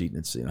stat sheet and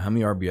it's, you know, how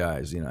many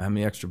RBIs, you know, how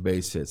many extra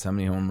base hits, how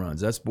many home runs.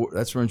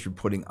 That's runs you're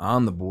putting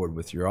on the board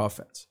with your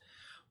offense.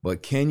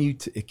 But can you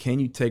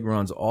take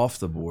runs off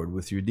the board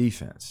with your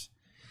defense?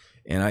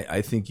 And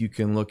I think you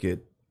can look at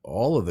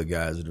all of the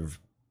guys that have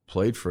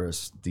played for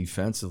us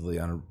defensively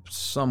on a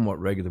somewhat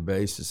regular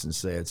basis and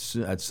say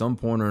at some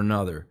point or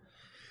another,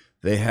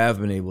 they have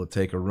been able to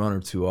take a run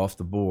or two off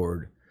the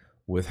board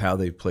with how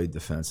they played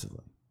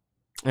defensively.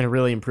 And a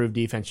really improved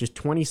defense. Just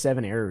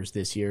 27 errors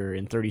this year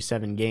in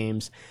 37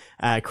 games.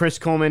 Chris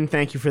Coleman,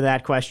 thank you for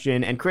that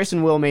question. And Chris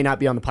and Will may not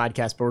be on the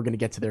podcast, but we're going to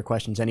get to their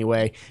questions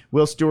anyway.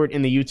 Will Stewart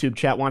in the YouTube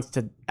chat wants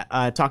to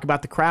talk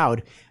about the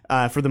crowd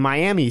for the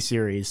Miami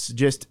series.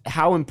 Just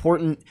how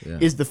important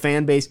is the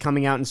fan base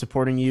coming out and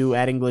supporting you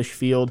at English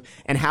Field?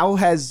 And how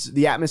has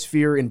the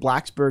atmosphere in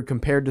Blacksburg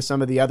compared to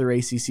some of the other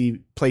ACC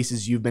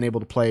places you've been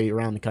able to play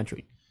around the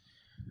country?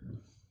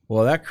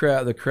 Well,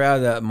 the crowd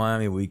that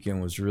Miami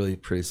weekend was really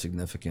pretty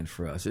significant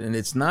for us, and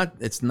it's not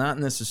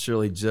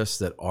necessarily just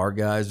that our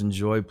guys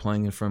enjoy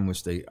playing in front,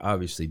 which they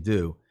obviously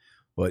do,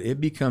 but it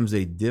becomes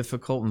a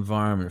difficult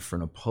environment for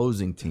an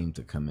opposing team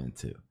to come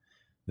into.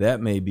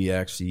 that may be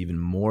actually even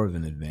more of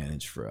an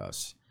advantage for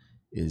us,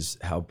 is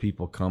how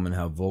people come and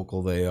how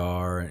vocal they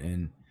are,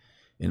 and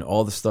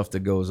all the stuff that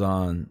goes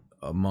on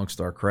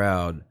amongst our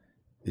crowd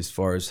as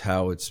far as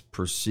how it's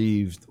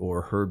perceived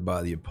or heard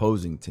by the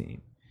opposing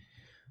team.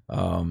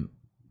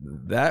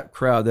 That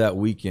crowd that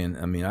weekend,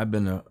 I mean, I've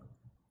been to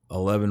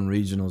 11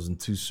 regionals and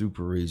 2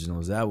 super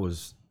regionals. That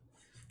was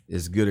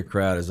as good a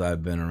crowd as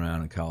I've been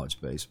around in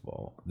college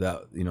baseball.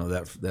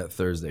 That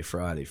Thursday,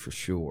 Friday for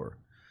sure.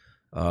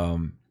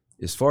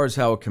 As far as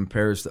how it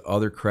compares to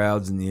other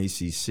crowds in the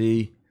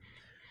ACC,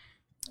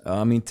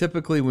 I mean,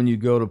 typically when you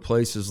go to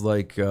places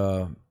like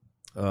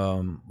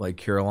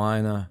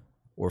Carolina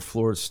or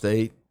Florida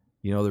State,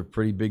 they're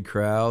pretty big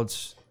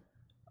crowds.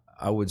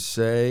 I would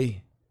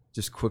say,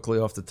 just quickly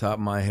off the top of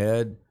my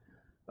head,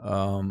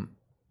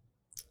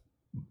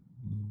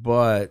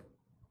 but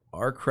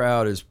our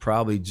crowd is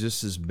probably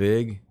just as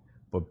big,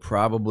 but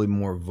probably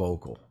more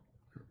vocal.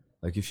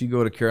 Like if you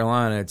go to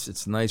Carolina,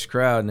 it's a nice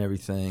crowd and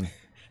everything,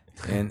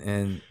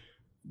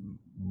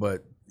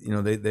 but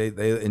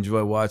they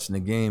enjoy watching the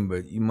game,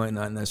 but you might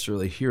not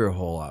necessarily hear a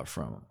whole lot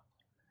from them.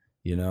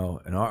 In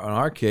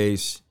our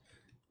case,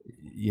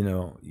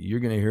 you're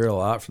going to hear a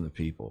lot from the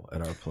people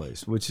at our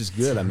place, which is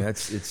good. I mean,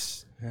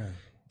 it's. Yeah.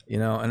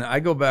 And I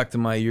go back to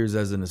my years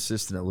as an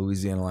assistant at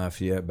Louisiana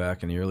Lafayette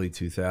back in the early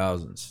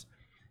 2000s,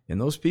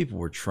 and those people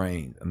were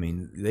trained. I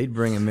mean, they'd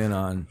bring them in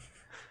on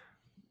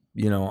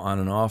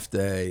an off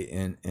day,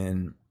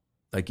 and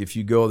like if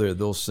you go there,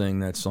 they'll sing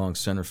that song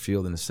Center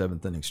Field in the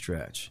 7th inning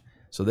stretch.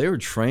 So they were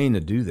trained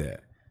to do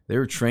that. They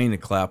were trained to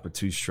clap with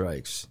 2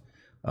 strikes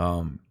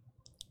when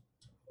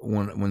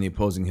the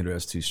opposing hitter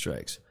has 2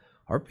 strikes.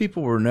 Our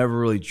people were never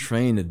really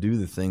trained to do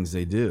the things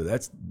they do.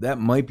 That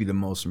might be the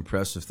most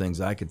impressive things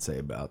I could say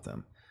about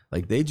them.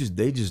 Like they just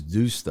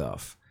do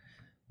stuff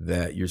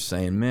that you're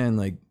saying, man,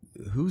 like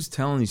who's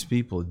telling these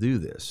people to do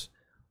this?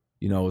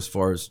 As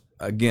far as,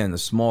 again, the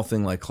small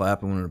thing like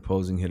clapping when an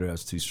opposing hitter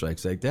has 2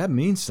 strikes, like that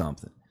means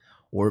something.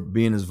 Or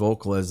being as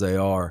vocal as they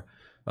are,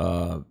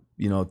 to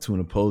an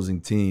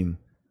opposing team.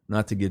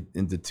 Not to get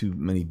into too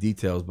many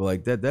details, but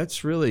like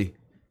it's really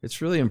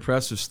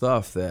impressive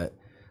stuff that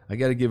I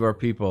got to give our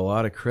people a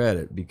lot of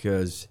credit,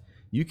 because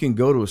you can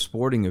go to a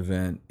sporting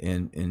event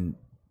and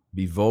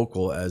be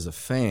vocal as a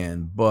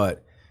fan,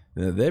 but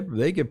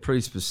they get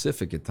pretty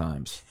specific at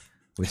times,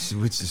 which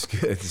is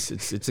good.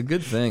 It's a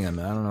good thing. I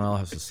mean, I don't know how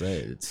else to say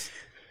it.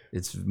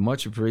 It's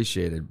much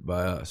appreciated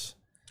by us.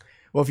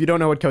 Well, if you don't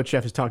know what Coach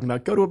Szefc is talking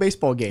about, go to a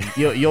baseball game.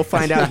 You'll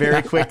find out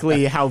very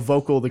quickly how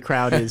vocal the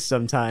crowd is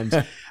sometimes.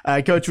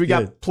 Coach, we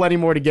got plenty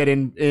more to get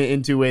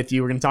into with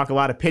you. We're going to talk a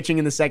lot of pitching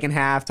in the second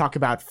half, talk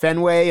about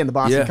Fenway and the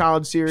Boston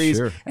College Series,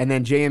 and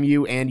then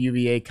JMU and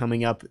UVA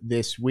coming up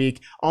this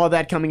week. All of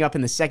that coming up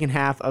in the second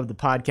half of the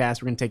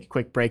podcast. We're going to take a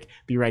quick break.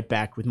 Be right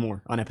back with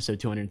more on episode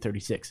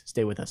 236.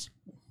 Stay with us.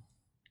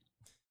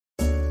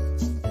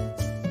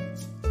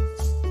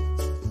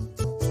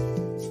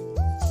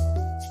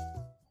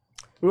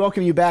 We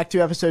welcome you back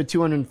to episode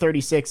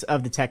 236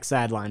 of the Tech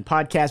Sideline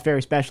Podcast.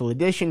 Very special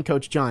edition.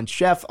 Coach John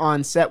Szefc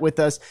on set with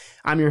us.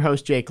 I'm your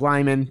host, Jake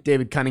Lyman.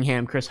 David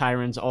Cunningham, Chris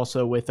Hirons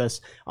also with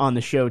us on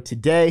the show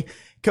today.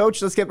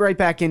 Coach, let's get right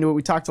back into it.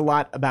 We talked a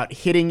lot about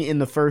hitting in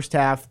the first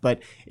half,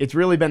 but it's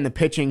really been the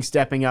pitching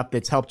stepping up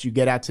that's helped you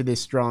get out to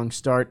this strong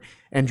start.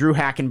 And Drew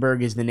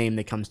Hackenberg is the name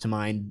that comes to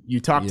mind.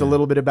 You talked a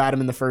little bit about him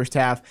in the first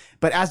half,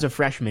 but as a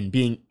freshman,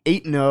 being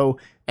 8-0,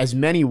 as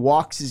many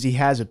walks as he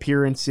has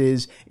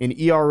appearances, an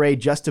ERA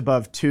just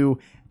above 2,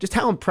 just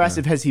how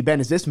impressive has he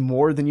been? Is this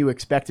more than you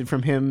expected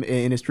from him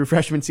in his true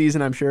freshman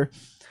season, I'm sure?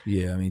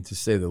 Yeah, I mean, to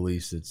say the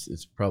least,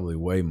 it's probably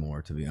way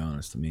more, to be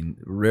honest. I mean,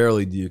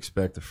 rarely do you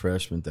expect a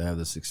freshman to have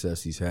the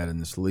success he's had in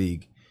this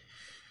league.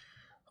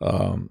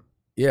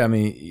 Yeah, I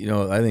mean,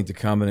 I think the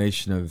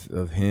combination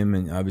of him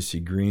and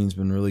obviously Green's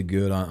been really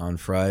good on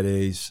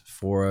Fridays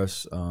for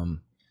us.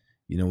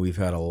 We've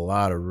had a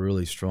lot of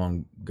really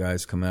strong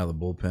guys come out of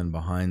the bullpen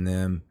behind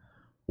them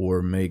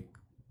or make,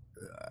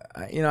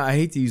 I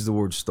hate to use the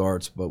word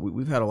starts, but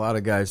we've had a lot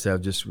of guys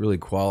have just really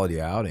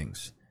quality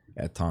outings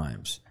at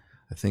times.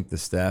 I think the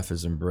staff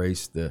has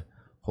embraced the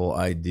whole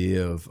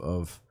idea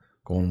of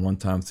going one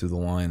time through the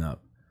lineup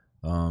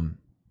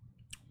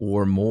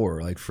or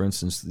more. Like, for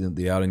instance,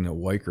 the outing that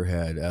Weicker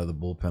had out of the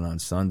bullpen on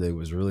Sunday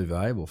was really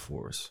valuable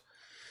for us.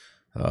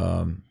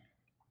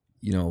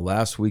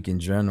 Last week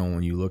in general,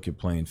 when you look at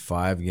playing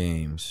 5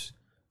 games,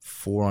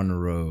 4 on the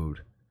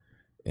road,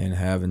 and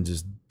having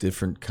just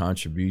different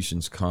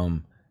contributions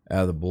come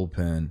out of the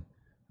bullpen,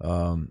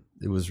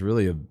 it was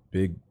really a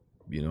big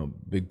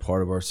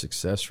part of our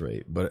success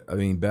rate. But, I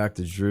mean, back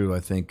to Drew, I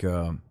think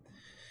you're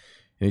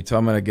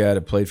talking about a guy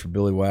that played for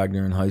Billy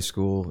Wagner in high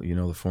school,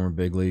 the former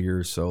big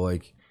leaguer. So,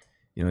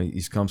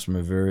 he comes from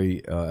a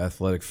very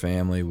athletic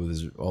family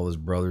with all his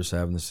brothers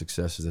having the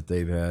successes that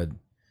they've had.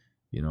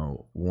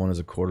 One is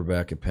a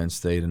quarterback at Penn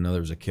State,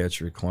 another is a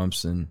catcher at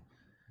Clemson,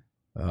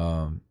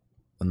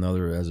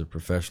 another as a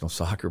professional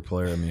soccer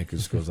player. I mean, it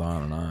just goes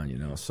on and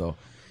on, So,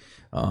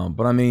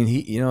 but I mean,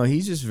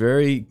 he's just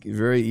very,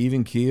 very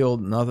even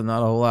keeled. Not a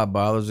whole lot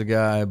bothers the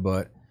guy,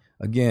 but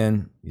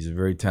again, he's a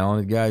very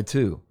talented guy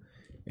too.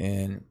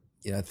 And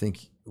I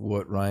think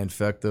what Ryan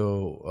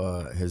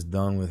Fecto has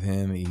done with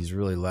him, he's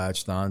really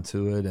latched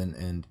onto it.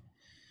 And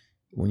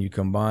when you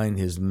combine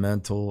his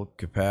mental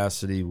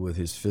capacity with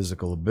his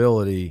physical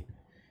ability,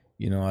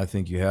 I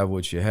think you have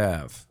what you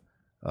have.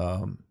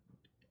 And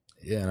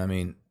I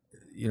mean,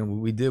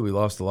 we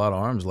lost a lot of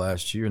arms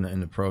last year in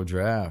the pro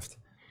draft.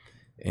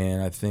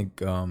 And I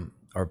think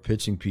our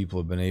pitching people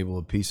have been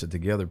able to piece it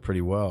together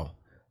pretty well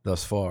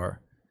thus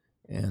far.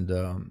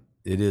 And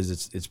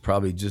it's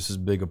probably just as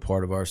big a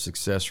part of our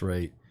success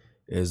rate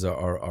as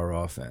our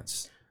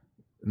offense.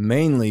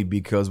 Mainly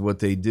because what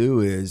they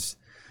do is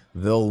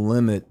they'll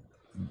limit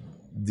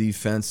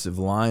defensive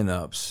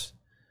lineups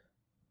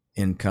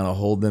and kind of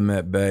hold them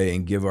at bay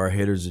and give our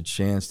hitters a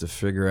chance to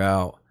figure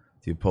out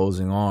the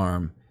opposing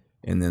arm,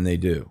 and then they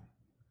do.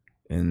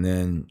 And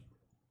then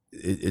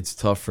it's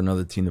tough for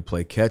another team to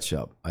play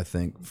catch-up, I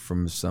think,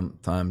 from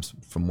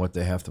what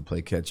they have to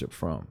play catch-up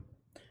from.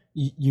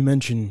 You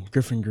mentioned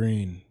Griffin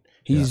Green.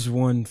 He's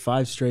won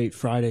 5 straight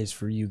Fridays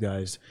for you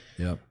guys.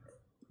 Yep.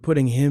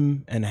 Putting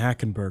him and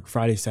Hackenberg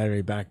Friday,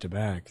 Saturday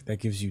back-to-back, that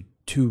gives you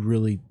 2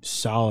 really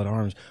solid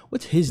arms.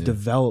 What's his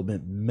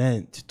development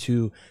meant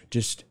to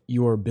just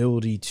your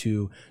ability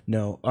to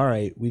know, all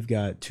right, we've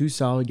got 2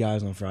 solid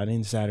guys on Friday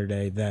and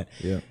Saturday that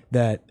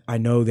I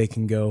know they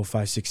can go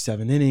 5, 6,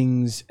 7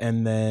 innings.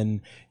 And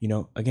then,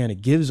 again,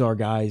 it gives our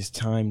guys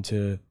time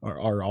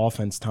our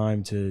offense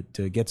time to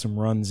get some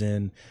runs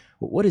in.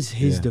 What has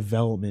his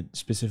development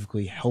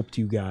specifically helped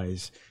you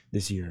guys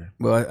this year?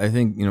 Well, I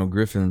think,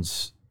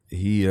 Griffin's,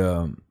 he's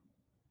an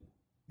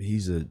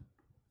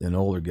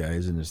older guy.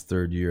 He's in his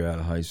 3rd year out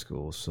of high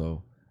school.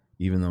 So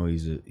even though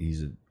he's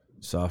a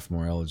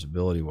sophomore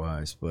eligibility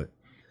wise, but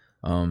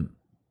I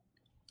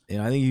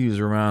think he was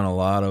around a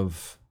lot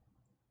of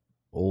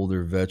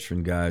older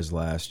veteran guys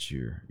last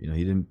year. He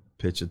didn't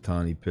pitch a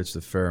ton. He pitched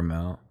a fair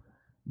amount,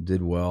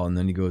 did well, and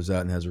then he goes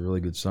out and has a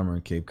really good summer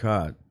in Cape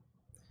Cod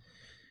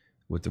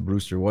with the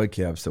Brewster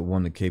Whitecaps that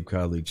won the Cape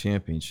Cod League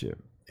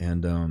Championship.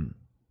 And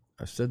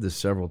I've said this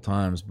several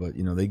times, but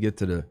they get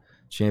to the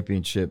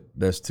championship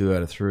best 2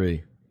 out of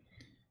 3.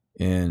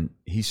 And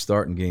he's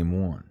starting game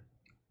 1.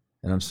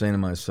 And I'm saying to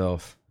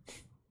myself,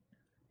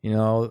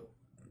 that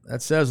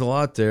says a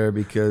lot there,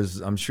 because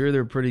I'm sure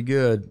they're pretty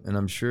good and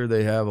I'm sure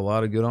they have a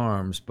lot of good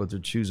arms, but they're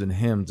choosing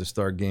him to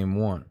start game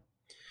 1.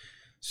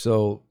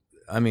 So,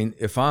 I mean,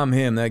 if I'm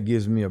him, that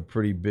gives me a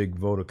pretty big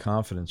vote of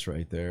confidence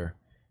right there.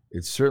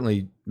 It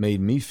certainly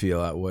made me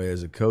feel that way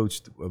as a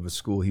coach of a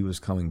school he was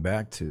coming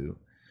back to.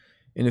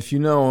 And if you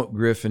know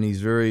Griffin,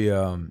 he's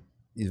a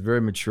very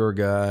mature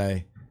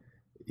guy,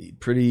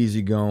 pretty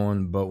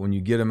easygoing, but when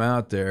you get him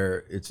out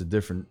there, he's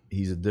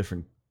a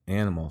different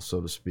animal,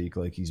 so to speak.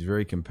 Like, he's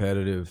very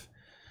competitive,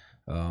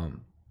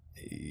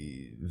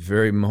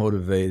 very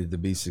motivated to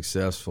be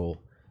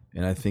successful,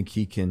 and I think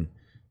he can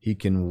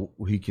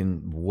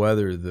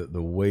weather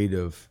the weight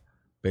of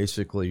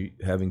basically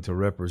having to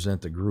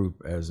represent the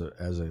group as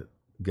a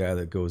guy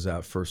that goes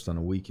out first on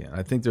a weekend.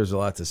 I think there's a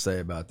lot to say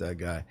about that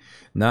guy.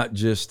 Not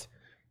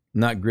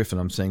Griffin,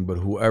 I'm saying, but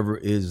whoever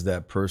is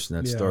that person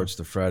that starts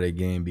the Friday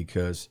game,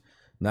 because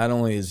not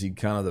only is he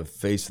kind of the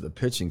face of the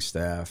pitching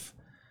staff,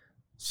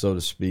 so to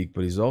speak,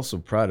 but he's also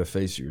probably the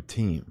face of your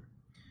team,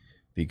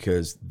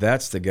 because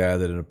that's the guy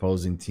that an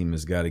opposing team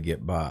has got to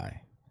get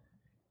by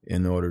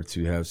in order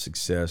to have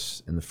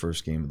success in the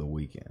first game of the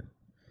weekend.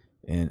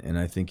 And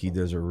I think he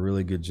does a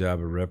really good job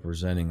of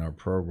representing our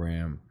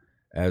program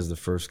as the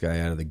first guy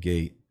out of the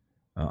gate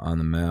on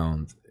the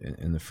mound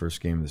in the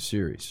first game of the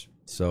series.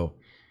 So,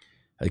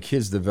 like,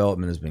 his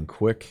development has been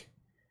quick,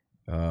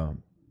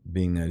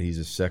 being that he's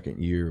a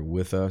 2nd year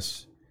with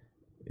us.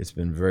 It's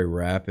been very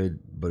rapid,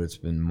 but it's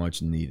been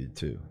much needed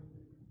too.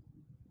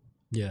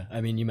 Yeah,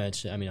 I mean, you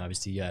mentioned,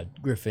 obviously you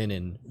had Griffin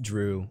and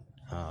Drew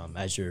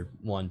as your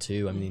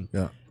 1-2. I mean,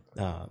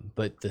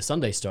 but the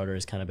Sunday starter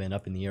has kind of been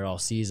up in the air all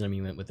season. I mean,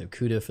 you went with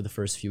Okuda for the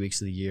first few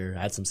weeks of the year,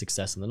 had some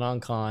success in the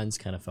non-cons,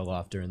 kind of fell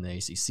off during the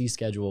ACC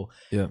schedule.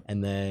 Yeah.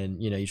 And then,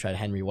 you tried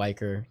Henry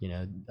Weicker,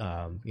 in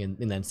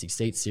the NC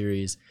State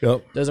series.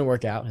 Yep. Doesn't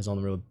work out. Has on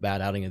the real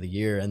bad outing of the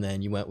year. And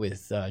then you went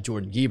with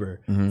Jordan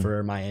Gieber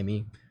for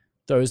Miami.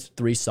 Throws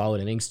 3 solid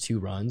innings, 2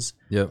 runs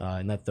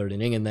in that 3rd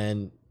inning, and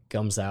then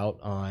comes out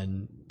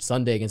on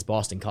Sunday against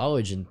Boston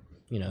College and,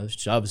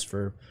 shoves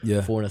for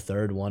 4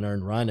 1/3, 1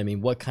 earned run. I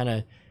mean, what kind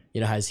of,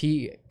 has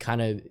he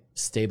kind of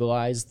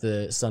stabilized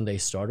the Sunday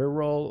starter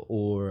role,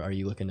 or are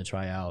you looking to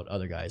try out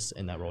other guys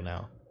in that role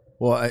now?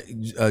 Well,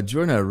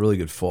 Jordan had a really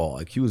good fall.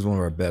 Like, he was one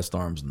of our best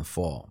arms in the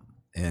fall.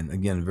 And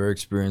again, very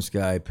experienced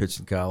guy, pitched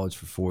in college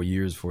for 4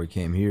 years before he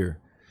came here.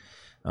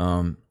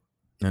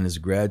 And his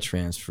grad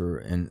transfer,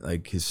 and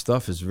like, his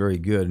stuff is very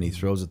good, and he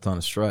throws a ton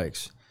of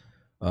strikes.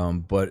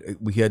 But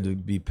we had to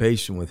be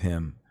patient with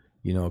him,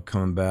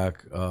 coming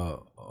back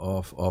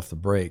off the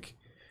break.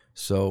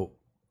 So,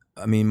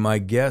 I mean, my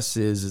guess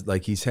is,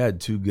 like, he's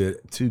had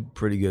 2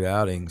 pretty good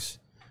outings,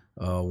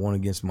 one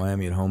against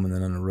Miami at home and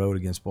then on the road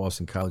against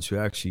Boston College, who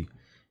actually,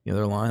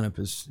 their lineup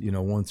is,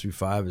 1 through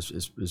 5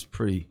 is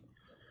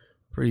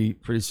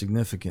pretty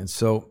significant.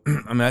 So,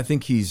 I mean, I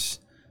think he's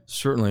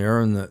certainly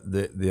earned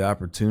the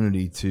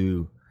opportunity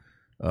to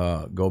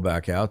go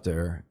back out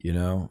there. You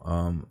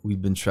know,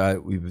 we've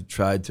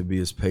tried to be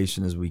as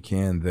patient as we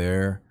can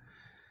there.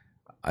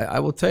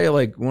 I will tell you,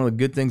 like, one of the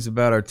good things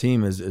about our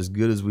team is, as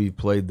good as we've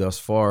played thus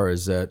far,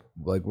 is that,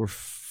 like, we're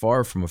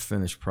far from a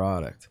finished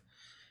product.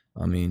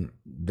 I mean,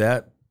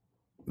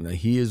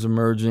 he is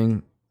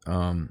emerging.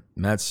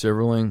 Matt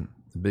Silverling,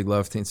 the big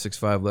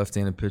 6'5"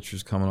 left-handed pitcher,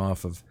 is coming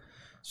off of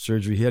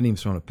surgery. He hadn't even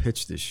thrown a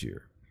pitch this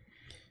year.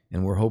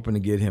 And we're hoping to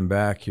get him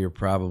back here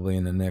probably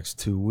in the next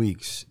 2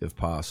 weeks, if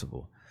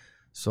possible.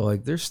 So,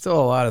 like, there's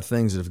still a lot of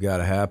things that have got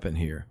to happen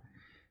here.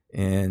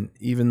 And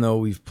even though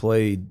we've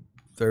played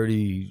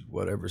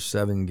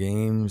 7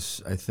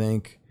 games, I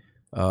think,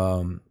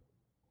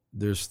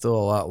 there's still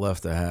a lot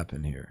left to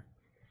happen here,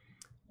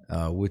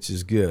 which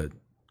is good.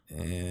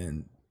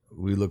 And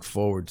we look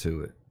forward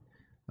to it.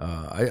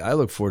 I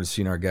look forward to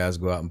seeing our guys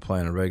go out and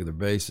play on a regular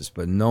basis,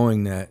 but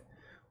knowing that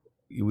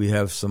we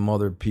have some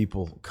other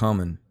people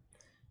coming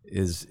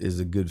is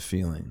a good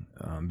feeling,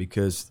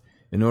 because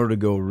in order to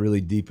go really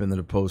deep into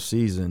the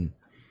postseason,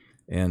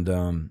 and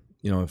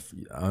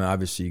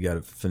obviously you got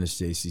to finish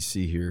the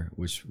ACC here,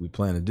 which we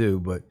plan to do,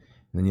 but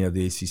then you have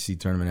the ACC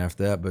tournament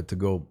after that. But to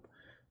go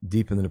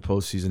deep into the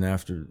postseason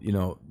after,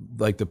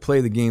 like, to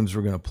play the games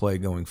we're going to play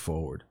going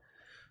forward,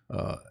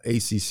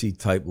 ACC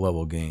type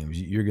level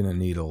games, you're going to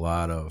need a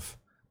lot of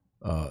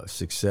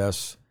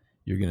success.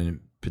 You're going to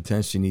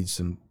potentially need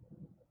some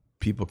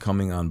people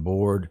coming on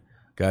board,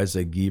 guys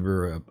like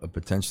Gieber,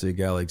 potentially a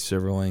guy like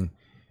Silverling,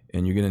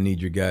 and you're going to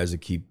need your guys to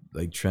keep,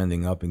 like,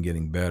 trending up and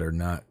getting better,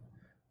 not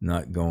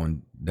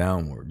going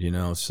downward,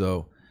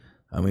 So,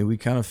 I mean, we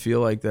kind of feel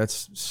like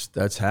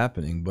that's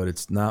happening, but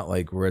it's not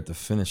like we're at the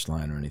finish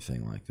line or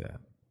anything like that.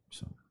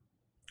 So.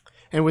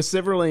 And with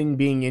Silverling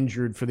being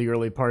injured for the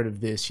early part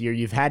of this year,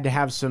 you've had to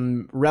have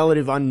some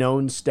relative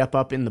unknowns step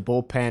up in the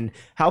bullpen.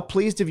 How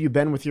pleased have you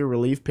been with your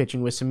relief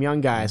pitching with some young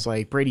guys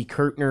like Brady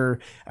Kurtner?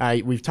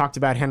 We've talked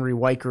about Henry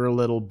Weicker a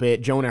little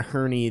bit, Jonah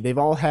Hurney. They've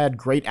all had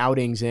great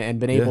outings and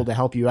been able to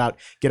help you out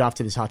get off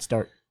to this hot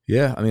start.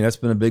 Yeah, I mean, that's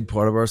been a big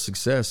part of our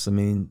success. I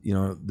mean,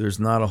 there's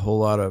not a whole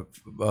lot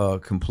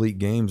of complete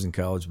games in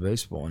college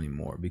baseball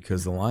anymore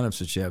because the lineups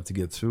that you have to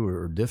get through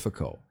are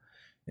difficult.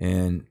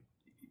 And,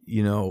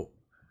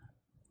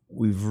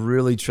 we've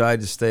really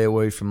tried to stay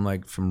away from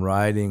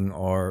riding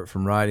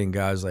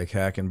guys like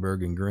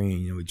Hackenberg and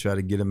Green. We try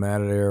to get them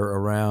out of there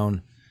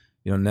around,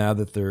 now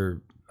that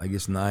they're, I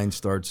guess, 9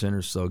 starts in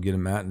or so, get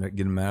them out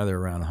of there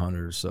around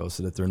 100 or so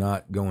that they're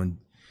not going,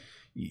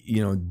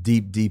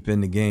 deep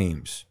into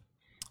games,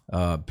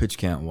 pitch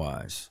count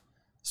wise,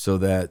 so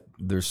that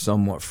they're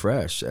somewhat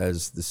fresh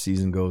as the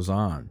season goes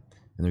on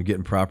and they're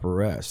getting proper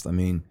rest. I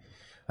mean,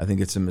 I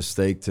think it's a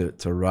mistake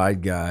to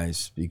ride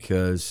guys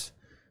because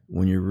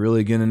when you're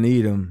really going to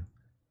need them,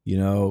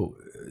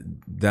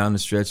 down the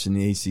stretch in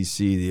the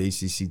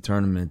ACC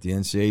tournament, the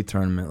NCAA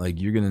tournament, like,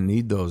 you're going to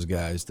need those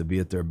guys to be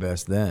at their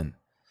best then.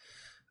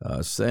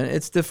 So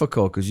it's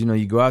difficult because,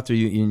 you go out there,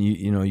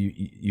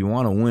 you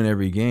want to win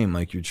every game.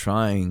 Like, you're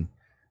trying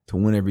to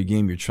win every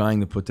game. You're trying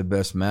to put the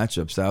best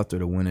matchups out there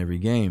to win every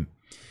game.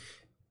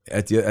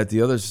 At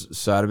the other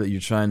side of it, you're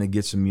trying to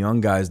get some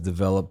young guys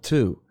developed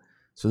too.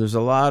 So there's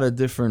a lot of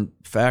different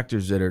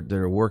factors that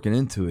are working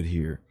into it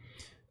here.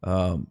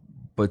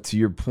 But to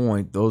your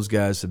point, those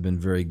guys have been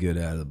very good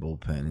out of the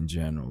bullpen in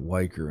general.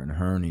 Weicker and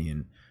Hurney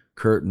and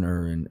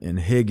Kurtner and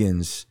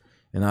Higgins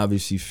and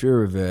obviously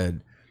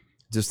Firaved,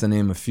 just to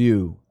name a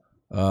few.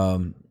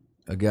 A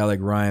guy like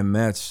Ryan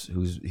Metz,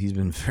 he's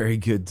been very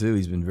good too.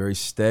 He's been very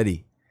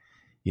steady.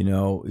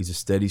 He's a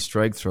steady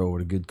strike thrower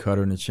with a good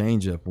cutter and a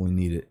changeup when we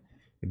need it.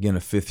 Again, a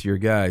 5th-year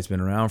guy. He's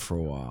been around for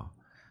a while.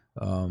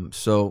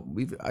 So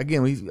I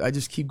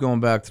just keep going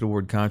back to the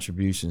word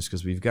contributions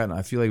because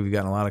I feel like we've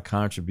gotten a lot of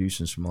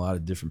contributions from a lot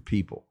of different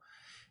people.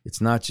 It's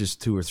not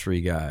just 2 or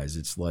 3 guys.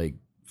 It's like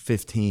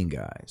 15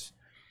 guys.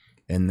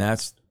 And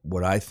that's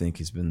what I think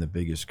has been the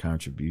biggest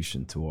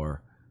contribution to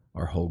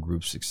our whole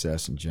group's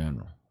success in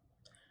general.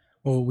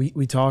 Well,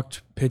 we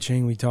talked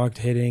pitching, we talked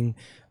hitting,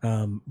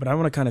 but I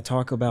want to kind of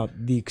talk about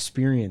the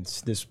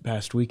experience this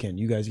past weekend.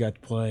 You guys got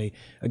to play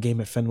a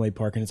game at Fenway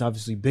Park, and it's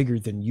obviously bigger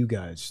than you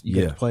guys.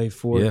 You got to play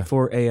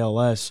for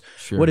ALS.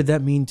 Sure. What did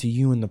that mean to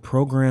you in the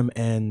program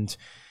and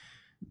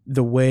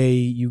the way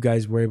you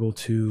guys were able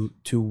to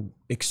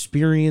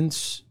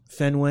experience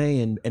Fenway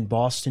and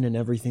Boston and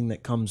everything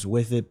that comes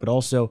with it, but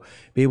also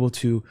be able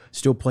to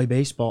still play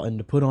baseball and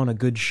to put on a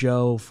good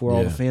show for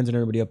all the fans and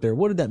everybody up there?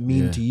 What did that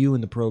mean to you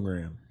in the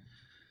program?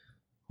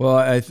 Well,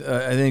 I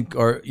think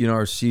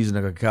our season,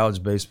 like a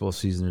college baseball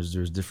season,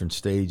 there's different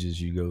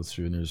stages you go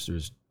through, and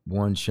there's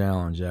one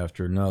challenge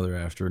after another,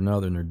 and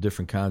there are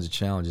different kinds of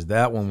challenges.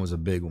 That one was a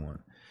big one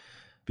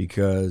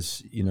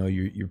because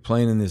you're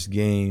playing in this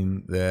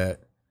game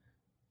that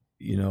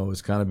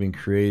has kind of been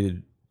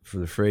created for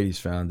the Frates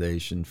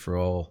Foundation for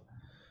all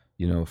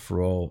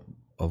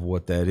of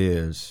what that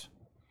is,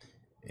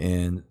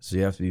 and so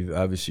you have to be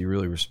obviously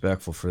really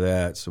respectful for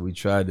that. So we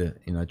tried to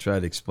I tried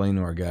to explain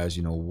to our guys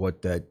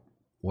what that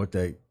what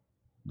that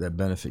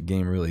benefit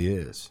game really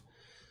is.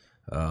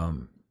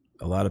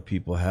 A lot of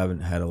people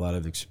haven't had a lot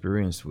of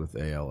experience with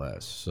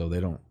ALS, so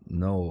they don't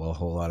know a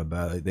whole lot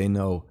about it. They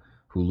know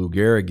who Lou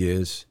Gehrig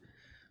is,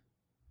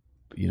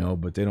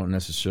 but they don't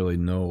necessarily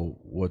know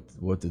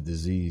what the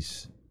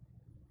disease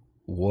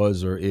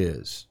was or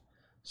is.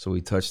 So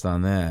we touched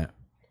on that.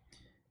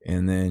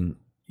 And then,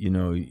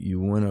 you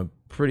win a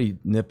pretty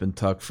nip and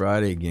tuck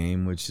Friday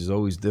game, which is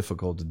always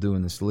difficult to do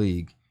in this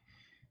league.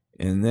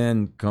 And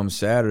then come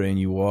Saturday and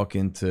you walk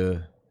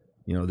into,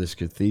 this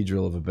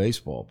cathedral of a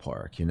baseball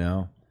park,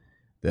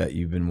 that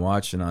you've been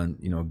watching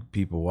on,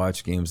 people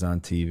watch games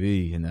on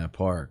TV in that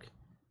park,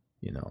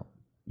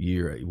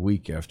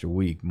 week after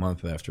week,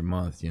 month after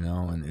month,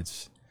 and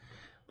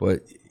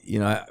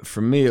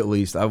for me at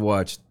least, I've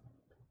watched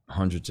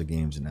hundreds of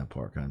games in that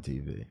park on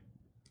TV,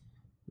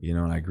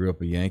 and I grew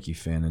up a Yankee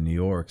fan in New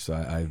York, so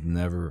I've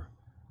never,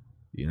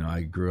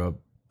 I grew up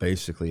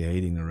basically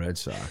hating the Red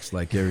Sox,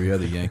 like every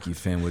other Yankee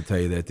fan would tell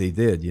you that they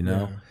did,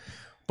 Yeah.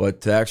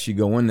 But to actually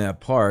go in that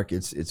park,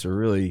 it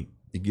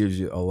gives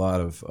you a lot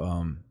of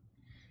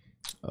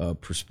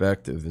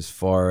perspective as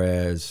far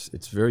as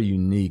it's very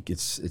unique.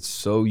 It's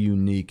so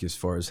unique as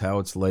far as how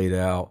it's laid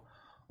out,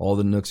 all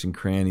the nooks and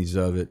crannies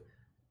of it.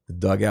 The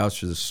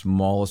dugouts are the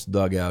smallest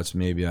dugouts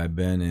maybe I've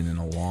been in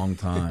a long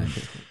time.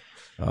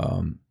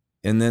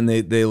 And then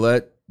they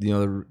let,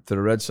 to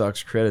the Red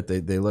Sox credit,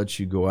 they let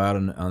you go out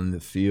on the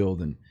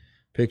field and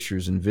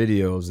pictures and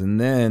videos.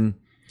 And then,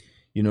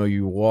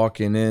 you're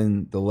walking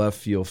in the left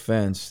field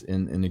fence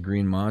in the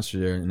Green Monster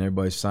there, and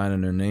everybody's signing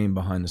their name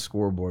behind the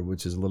scoreboard,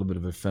 which is a little bit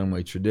of a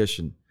Fenway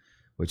tradition,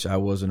 which I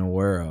wasn't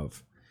aware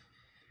of.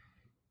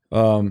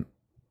 And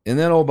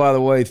then, oh, by the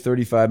way,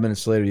 35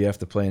 minutes later, you have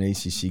to play an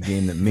ACC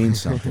game that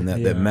means something,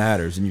 that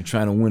matters, and you're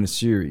trying to win a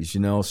series,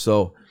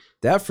 So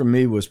that, for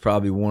me, was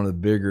probably one of the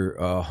bigger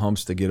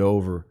humps to get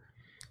over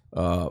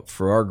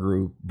for our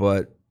group.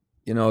 But,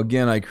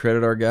 again, I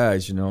credit our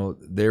guys.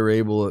 They were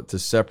able to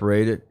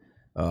separate it.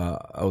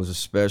 I was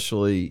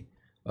especially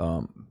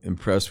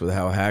impressed with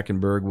how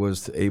Hackenberg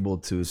was able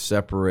to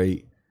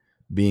separate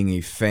being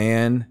a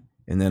fan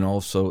and then all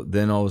of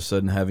a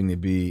sudden having to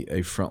be a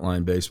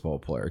frontline baseball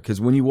player.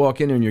 Because when you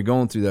walk in there and you're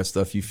going through that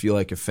stuff, you feel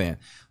like a fan.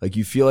 Like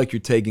you feel like you're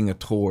taking a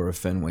tour of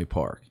Fenway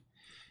Park.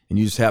 And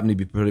you just happen to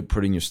be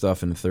putting your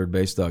stuff in the third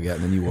base dugout,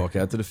 and then you walk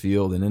out to the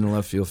field and in the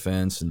left field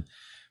fence and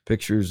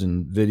pictures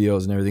and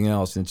videos and everything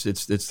else. And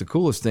it's the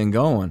coolest thing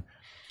going.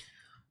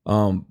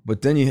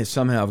 But then you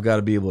somehow have got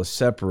to be able to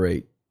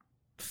separate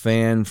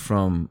fan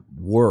from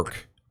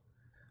work.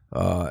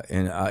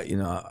 And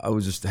I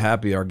was just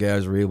happy our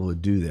guys were able to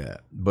do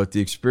that. But the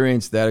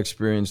experience,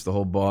 the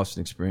whole Boston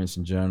experience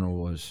in general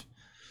was,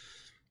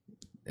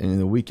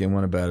 and the weekend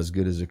went about as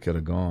good as it could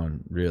have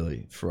gone,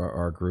 really, for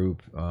our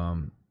group.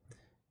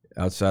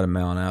 Outside of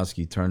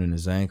Malinowski turning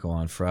his ankle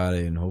on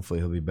Friday, and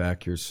hopefully he'll be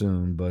back here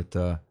soon. But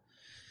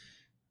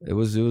it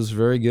was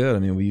very good. I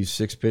mean, we used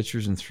 6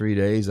 pitchers in 3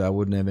 days. I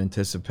wouldn't have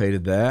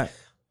anticipated that.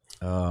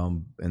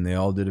 And they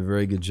all did a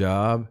very good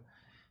job.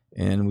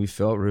 And we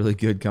felt really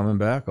good coming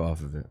back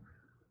off of it.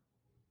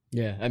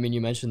 Yeah, I mean, you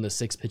mentioned the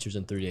 6 pitchers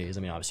in 3 days.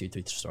 I mean, obviously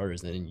 3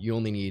 starters, and then you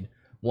only need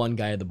one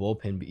guy at the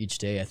bullpen each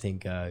day. I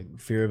think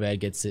Fierved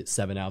gets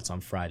 7 outs on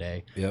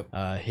Friday.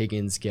 Yep.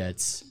 Higgins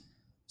gets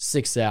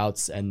 6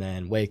 outs, and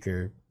then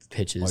Waker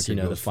pitches.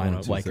 Waker the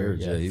final. Waker,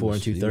 4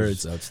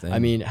 2/3. I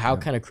mean, how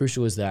kind of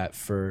crucial is that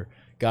for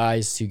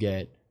guys to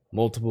get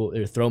multiple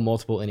or throw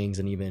multiple innings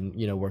and even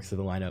work through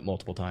the lineup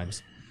multiple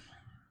times?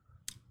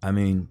 I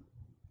mean,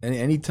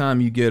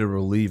 anytime you get a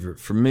reliever,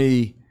 for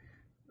me,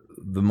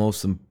 the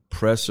most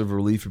impressive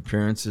relief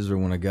appearances are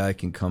when a guy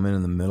can come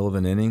in the middle of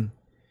an inning,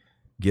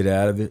 get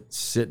out of it,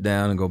 sit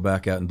down, and go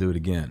back out and do it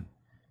again.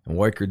 And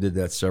Weicker did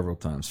that several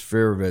times.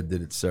 Fierved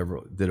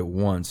did it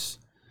once.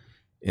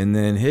 And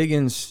then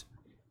Higgins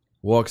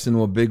walks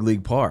into a big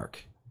league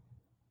park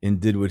and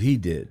did what he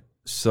did.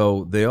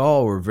 So they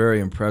all were very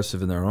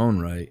impressive in their own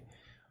right.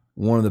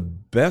 One of the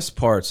best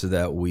parts of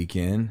that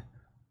weekend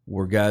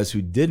were guys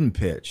who didn't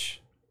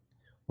pitch.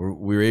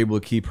 We were able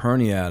to keep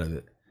Herney out of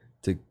it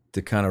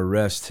to kind of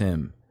rest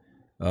him,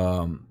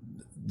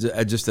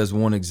 just as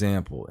one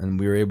example. And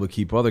we were able to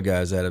keep other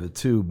guys out of it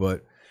too,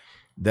 but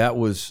that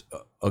was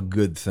a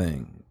good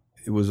thing.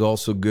 It was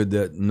also good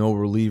that no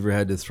reliever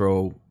had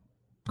to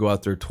go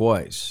out there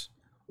twice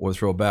or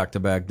throw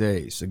back-to-back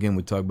days.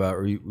 Again,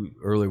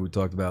 earlier we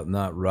talked about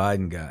not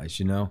riding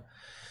guys,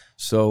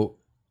 So,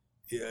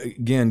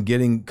 again,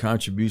 getting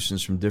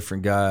contributions from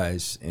different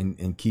guys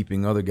and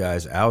keeping other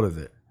guys out of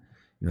it.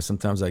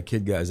 Sometimes I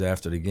kid guys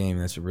after the game,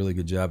 and that's a really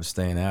good job of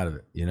staying out of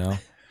it,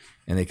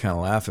 and they kind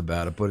of laugh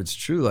about it. But it's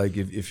true. Like,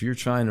 if you're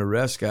trying to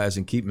rest guys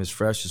and keep them as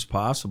fresh as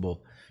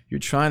possible, you're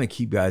trying to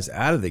keep guys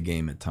out of the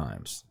game at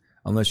times,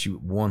 unless you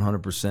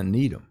 100%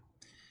 need them.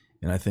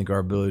 And I think our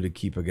ability to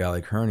keep a guy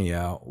like Herney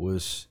out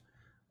was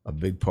a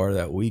big part of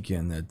that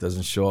weekend that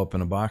doesn't show up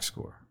in a box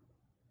score.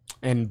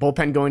 And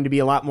bullpen going to be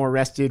a lot more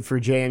rested for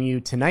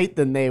JMU tonight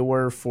than they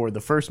were for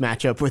the first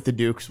matchup with the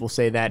Dukes. We'll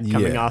say that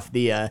coming off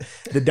the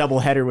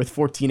doubleheader with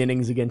 14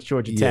 innings against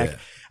Georgia Tech.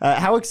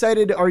 How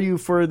excited are you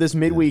for this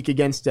midweek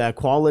against a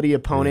quality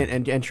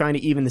opponent and trying to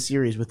even the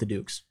series with the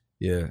Dukes?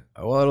 Yeah,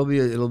 well,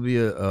 it'll be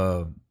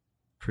a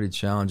pretty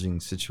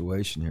challenging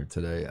situation here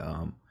today.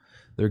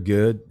 They're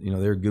good. You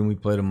know, they were good when we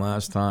played them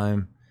last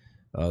time.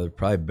 They're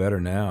probably better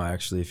now,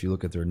 actually, if you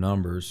look at their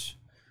numbers.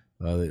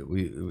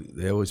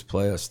 They always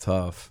play us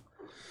tough.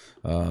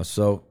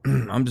 So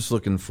I'm just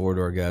looking forward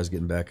to our guys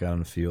getting back out on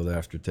the field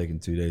after taking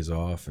 2 days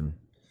off and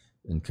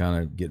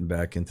kind of getting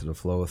back into the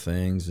flow of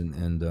things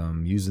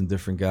and using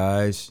different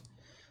guys.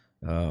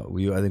 I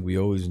think we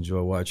always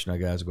enjoy watching our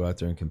guys go out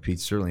there and compete,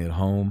 certainly at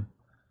home.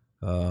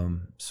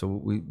 So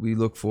we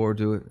look forward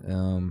to it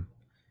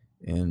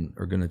and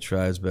are going to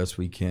try as best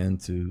we can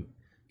to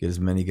get as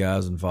many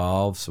guys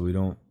involved so we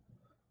don't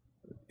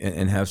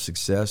and have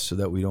success so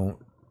that we don't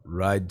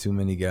ride too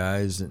many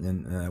guys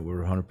and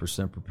we're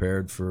 100%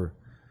 prepared for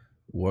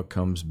what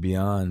comes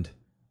beyond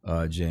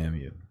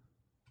JMU.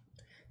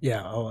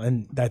 Yeah,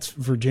 and that's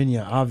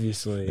Virginia,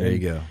 obviously. There you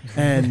go.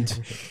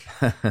 And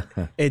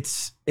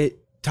it's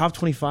top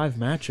 25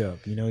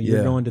 matchup. You know,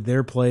 you're going to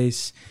their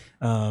place.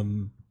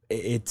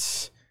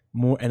 It's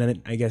more,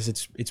 and I guess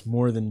it's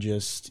more than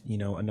just, you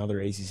know, another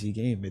ACC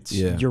game. It's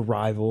your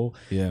rival.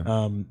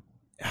 Yeah.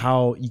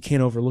 How you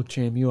can't overlook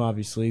JMU,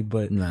 obviously,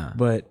 but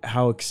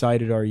how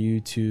excited are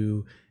you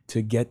to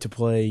get to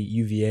play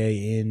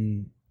UVA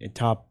in a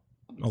top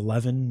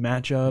 11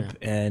 matchup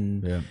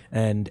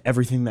and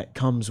everything that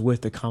comes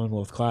with the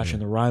Commonwealth Clash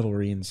and the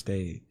rivalry in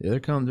state? Yeah,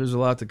 there's a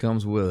lot that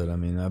comes with it. I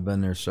mean, I've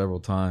been there several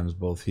times,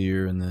 both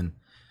here and then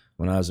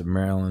when I was at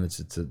Maryland.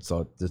 It's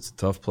a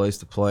tough place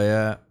to play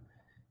at.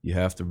 You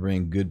have to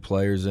bring good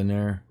players in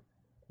there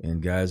and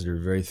guys that are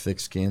very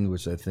thick-skinned,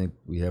 which I think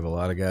we have a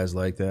lot of guys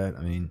like that.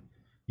 I mean,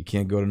 you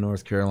can't go to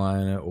North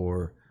Carolina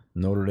or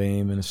Notre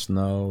Dame in the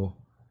snow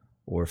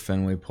or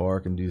Fenway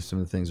Park and do some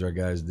of the things our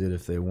guys did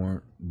if they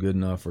weren't good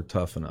enough or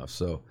tough enough.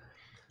 So,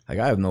 like,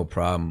 I have no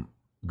problem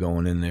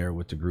going in there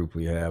with the group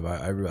we have.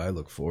 I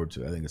look forward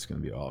to it. I think it's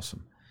going to be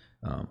awesome.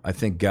 I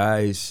think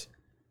guys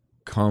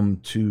come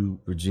to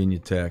Virginia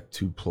Tech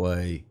to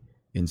play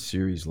in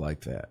series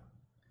like that,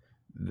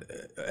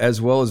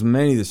 as well as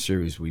many of the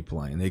series we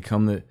play. And they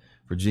come to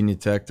Virginia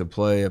Tech to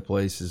play at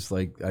places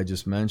like I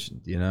just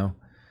mentioned, you know.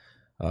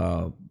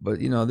 But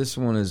you know, this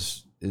one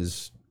is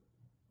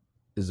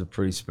a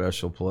pretty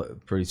special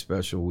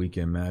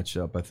weekend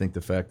matchup. I think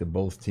the fact that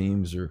both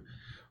teams are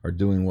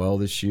doing well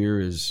this year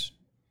is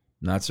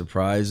not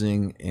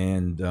surprising,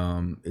 and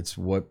it's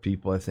what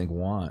people I think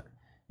want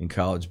in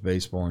college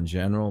baseball in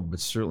general, but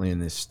certainly in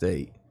this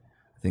state.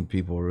 I think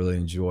people really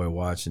enjoy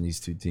watching these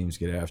two teams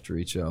get after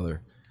each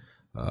other.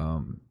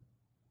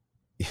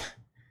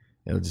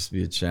 It'll just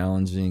be a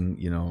challenging,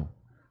 you know,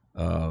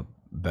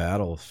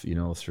 battle, you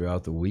know,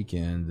 throughout the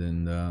weekend.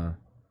 And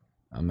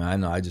I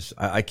mean,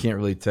 I can't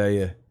really tell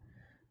you.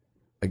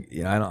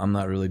 I'm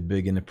not really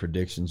big into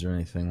predictions or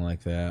anything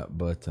like that,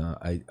 but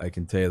I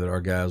can tell you that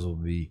our guys they'll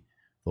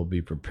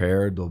be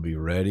prepared, they'll be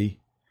ready,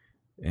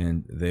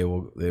 and they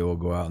will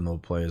go out and they'll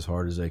play as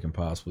hard as they can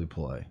possibly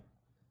play.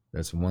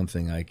 That's one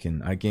thing I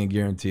can't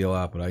guarantee a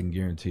lot, but I can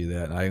guarantee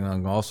that. I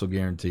can also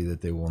guarantee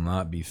that they will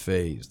not be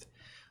fazed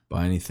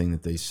by anything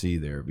that they see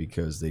there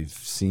because they've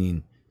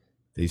seen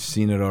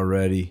it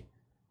already.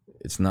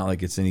 It's not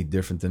like it's any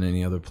different than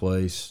any other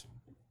place.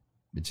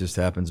 It just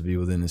happens to be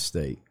within the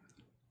state.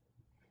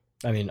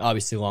 I mean,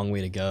 obviously a long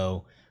way to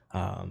go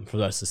for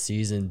the rest of the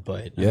season,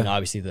 but I mean,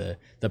 obviously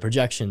the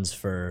projections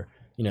for,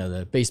 you know,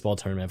 the baseball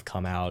tournament have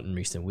come out in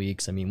recent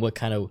weeks. I mean, what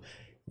kind of –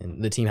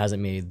 and the team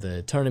hasn't made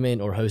the tournament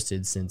or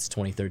hosted since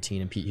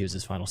 2013 and Pete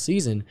Hughes' final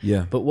season.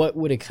 Yeah. But what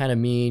would it kind of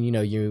mean, you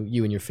know,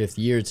 you in your fifth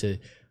year to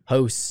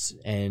host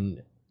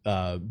and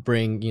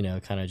bring, you know,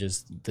 kind of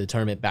just the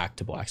tournament back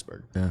to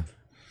Blacksburg? Yeah.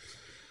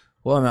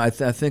 Well, I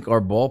mean, I think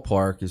our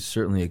ballpark is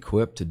certainly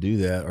equipped to do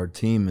that. Our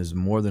team is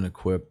more than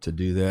equipped to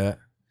do that.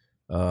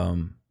 I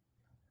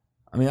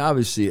mean,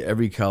 obviously,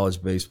 every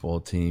college baseball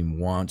team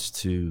wants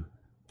to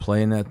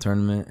play in that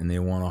tournament and they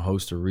want to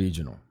host a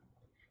regional.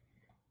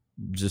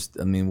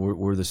 I mean,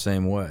 we're the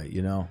same way,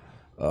 you know.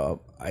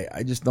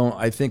 I just don't.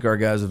 I think our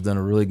guys have done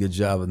a really good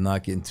job of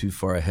not getting too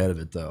far ahead of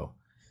it, though.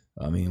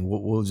 I mean,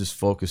 we'll just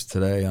focus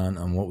today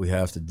on what we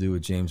have to do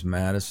with James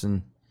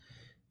Madison.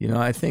 You know,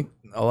 I think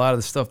a lot of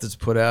the stuff that's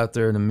put out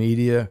there in the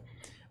media,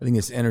 I think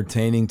it's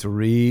entertaining to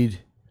read.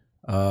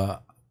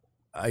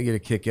 I get a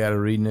kick out of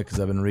reading it because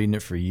I've been reading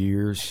it for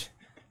years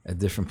at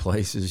different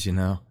places, you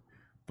know.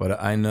 But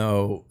I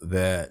know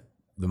that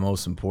the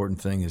most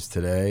important thing is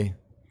today,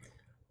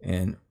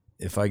 and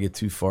if I get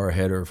too far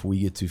ahead or if we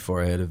get too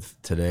far ahead of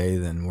today,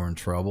 then we're in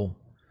trouble.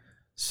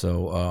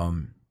 So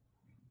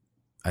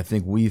I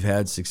think we've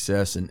had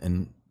success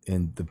and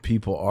the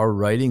people are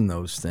writing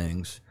those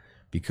things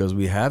because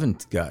we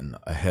haven't gotten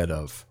ahead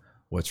of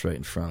what's right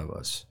in front of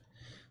us.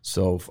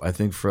 So I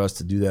think for us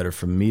to do that or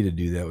for me to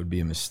do that would be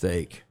a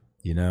mistake,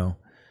 you know.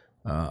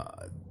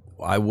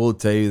 I will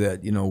tell you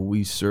that,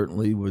 we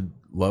certainly would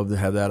love to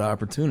have that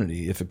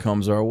opportunity if it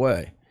comes our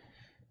way.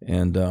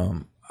 And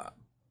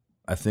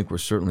I think we're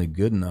certainly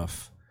good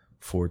enough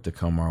for it to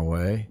come our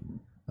way.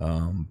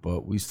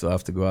 But we still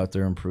have to go out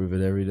there and prove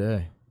it every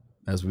day,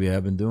 as we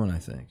have been doing, I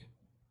think.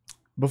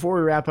 Before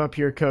we wrap up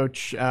here,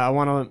 Coach, I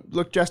want to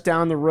look just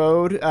down the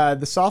road.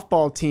 The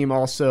softball team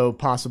also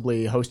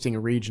possibly hosting a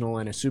regional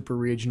and a super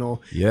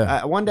regional. Yeah.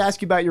 I wanted to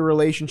ask you about your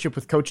relationship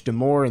with Coach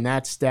DeMore and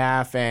that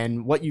staff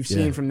and what you've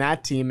seen from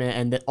that team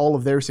and all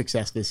of their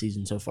success this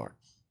season so far.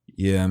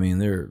 Yeah,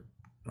 they're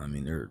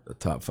a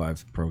top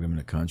 5 program in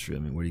the country.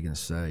 What are you going to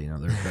say? They're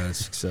about as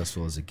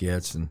successful as it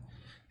gets, and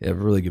they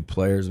have really good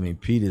players.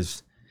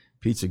 Pete's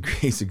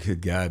a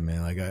good guy,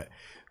 man.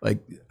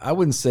 I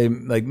wouldn't say,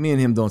 me and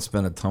him don't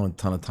spend a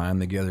ton of time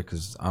together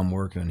because I'm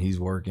working and he's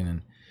working,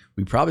 and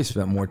we probably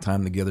spent more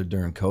time together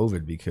during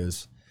COVID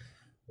because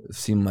it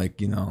seemed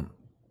like,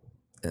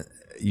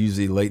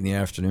 usually late in the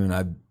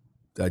afternoon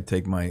I'd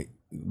take my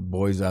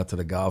boys out to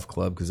the golf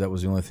club because that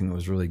was the only thing that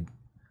was really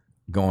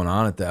going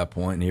on at that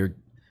point. And here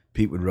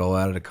Pete would roll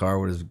out of the car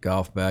with his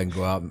golf bag and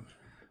go out and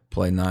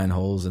play 9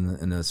 holes in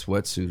a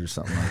sweatsuit or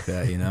something like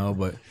that,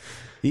 But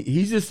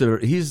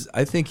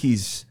I think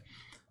he's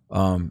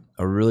a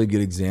really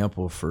good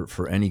example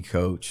for any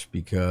coach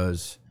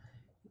because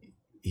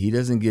he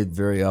doesn't get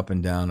very up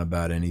and down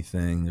about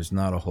anything. There's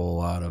not a whole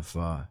lot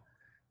of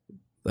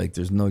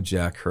there's no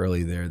Jack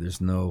Hurley there.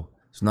 There's not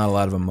a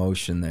lot of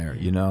emotion there.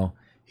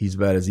 He's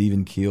about as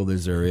even keeled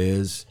as there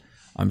is.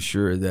 I'm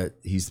sure that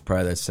he's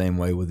probably that same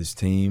way with his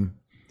team,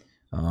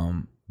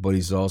 but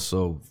he's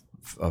also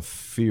a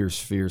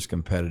fierce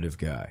competitive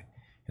guy,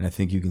 and I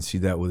think you can see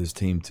that with his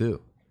team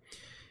too.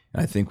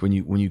 And I think when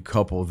you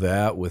couple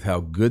that with how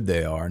good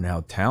they are and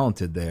how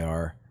talented they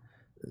are,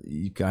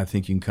 I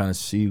think you can kind of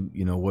see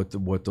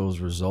what those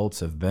results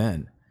have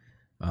been.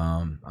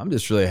 I'm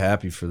just really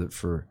happy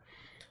for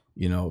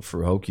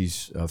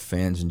Hokies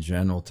fans in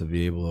general to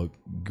be able to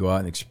go out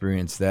and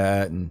experience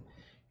that, and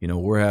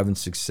we're having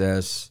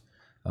success.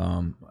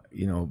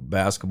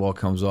 Basketball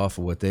comes off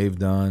of what they've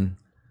done.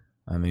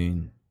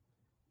 If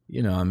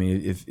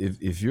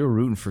you're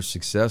rooting for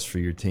success for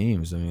your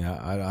teams,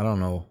 I don't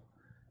know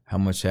how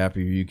much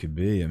happier you could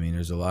be.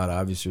 There's a lot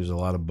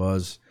of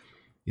buzz,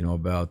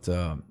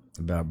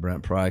 about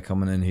Brent Pry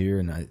coming in here,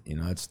 and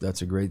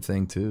that's a great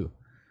thing too.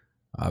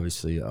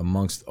 Obviously,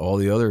 amongst all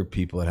the other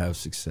people that have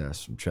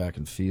success, from track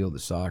and field to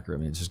soccer,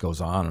 it just goes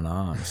on and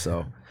on.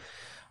 So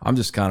I'm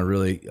just kind of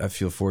I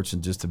feel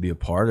fortunate just to be a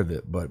part of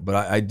it. But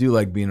I do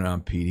like being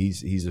around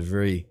Pete. He's a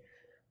very,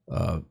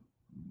 I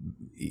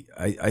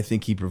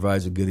think he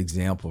provides a good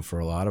example for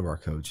a lot of our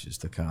coaches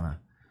to kind of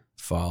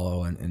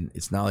follow, and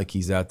it's not like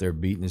he's out there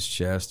beating his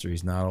chest, or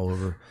he's not all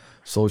over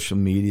social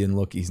media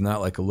and he's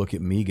not like a look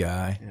at me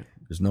guy. Yeah.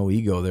 There's no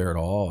ego there at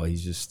all.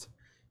 He's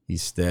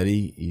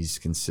steady, he's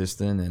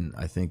consistent, and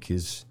I think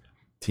his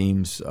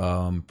team's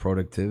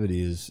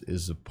productivity is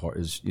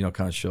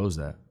kind of shows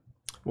that.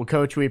 Well,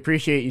 Coach, we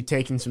appreciate you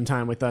taking some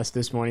time with us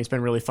this morning. It's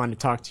been really fun to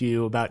talk to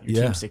you about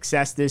your team's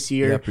success this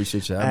year. Yeah,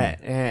 appreciate you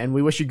having me. And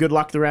we wish you good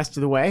luck the rest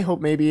of the way.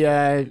 Hope maybe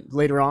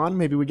later on,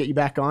 maybe we get you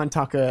back on,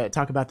 talk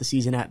about the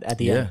season at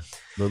the end.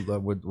 Yeah,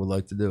 would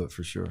like to do it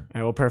for sure. All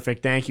right, well,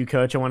 perfect. Thank you,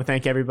 Coach. I want to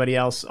thank everybody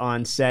else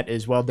on set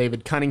as well.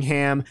 David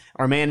Cunningham,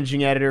 our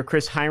managing editor,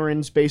 Chris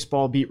Hirons,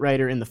 baseball beat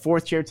writer in the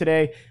 4th chair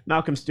today,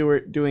 Malcolm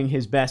Stewart doing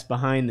his best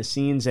behind the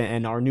scenes,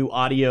 and our new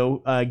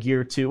audio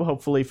gear too,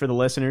 hopefully for the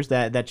listeners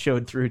that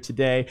showed through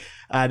today.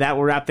 That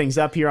will wrap things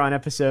up here on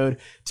episode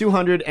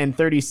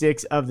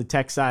 236 of the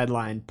Tech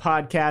Sideline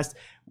podcast.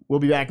 We'll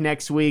be back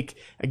next week.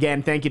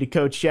 Again, thank you to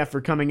Coach Szefc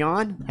for coming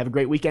on. Have a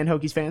great weekend,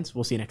 Hokies fans.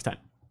 We'll see you next time.